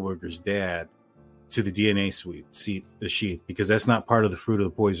Brian Kohberger's dad to the DNA sheath, because that's not part of the fruit of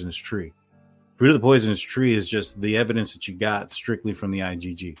the poisonous tree. Fruit of the poisonous tree is just the evidence that you got strictly from the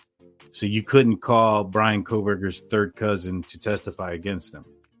IGG. So you couldn't call Brian Kohberger's third cousin to testify against him.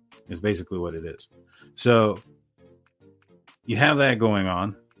 Is basically what it is. So you have that going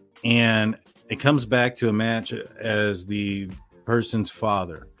on, and it comes back to a match as the person's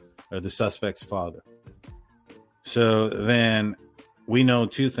father or the suspect's father. So then we know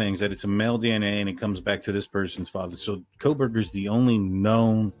two things, that it's a male DNA and it comes back to this person's father. So Kohberger's the only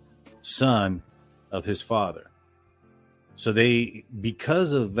known son of his father. So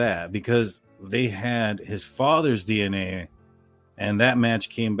because they had his father's DNA and that match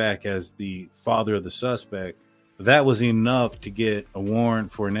came back as the father of the suspect, that was enough to get a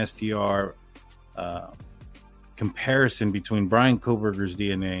warrant for an STR comparison between Brian Kohberger's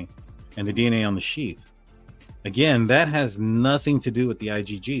DNA and the DNA on the sheath. Again, that has nothing to do with the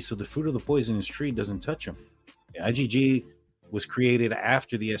IGG, so the fruit of the poisonous tree doesn't touch him. The IGG was created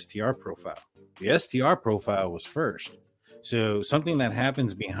after the STR profile. The STR profile was first. So something that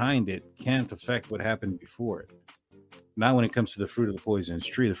happens behind it can't affect what happened before it. Not when it comes to the fruit of the poisonous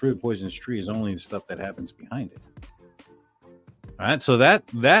tree. The fruit of the poisonous tree is only the stuff that happens behind it. All right, so that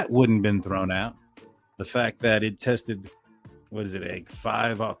wouldn't have been thrown out. The fact that it tested, 5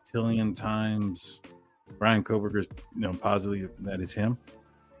 octillion times Brian Kohberger's, positively that is him.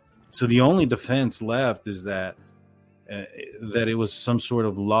 So the only defense left is that it was some sort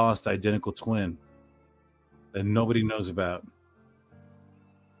of lost identical twin that nobody knows about,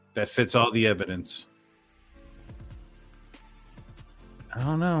 that fits all the evidence. I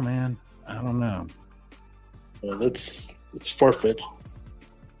don't know, man. I don't know. Well, it's far-fetched.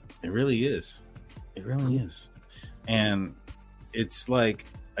 It really is. It really is. And it's like,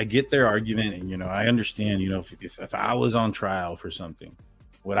 I get their argument, and I understand. If I was on trial for something,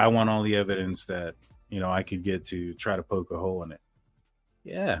 would I want all the evidence that I could get to try to poke a hole in it?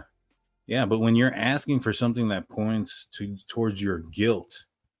 Yeah. But when you're asking for something that points towards your guilt,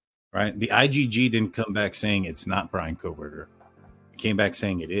 right? The IGG didn't come back saying it's not Brian Kohberger. It came back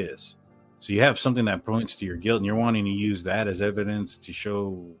saying it is. So you have something that points to your guilt, and you're wanting to use that as evidence to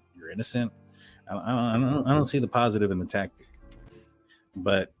show you're innocent. I don't see the positive in the tactic.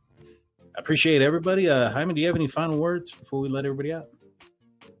 But I appreciate everybody. Jaime, do you have any final words before we let everybody out?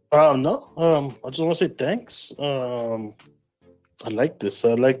 No. I just want to say thanks. I like this.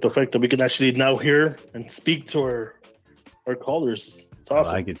 I like the fact that we can actually now hear and speak to our callers. It's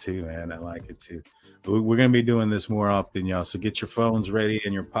awesome. I like it too, man. I like it too. We're going to be doing this more often, y'all. So get your phones ready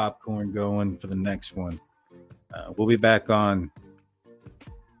and your popcorn going for the next one. We'll be back on.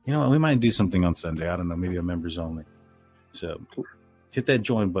 We might do something on Sunday. I don't know. Maybe a members only. So hit that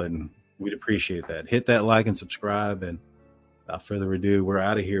join button. We'd appreciate that. Hit that like and subscribe. And without further ado, we're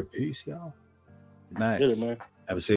out of here. Peace, y'all. Good night. Get it, man. Have a safe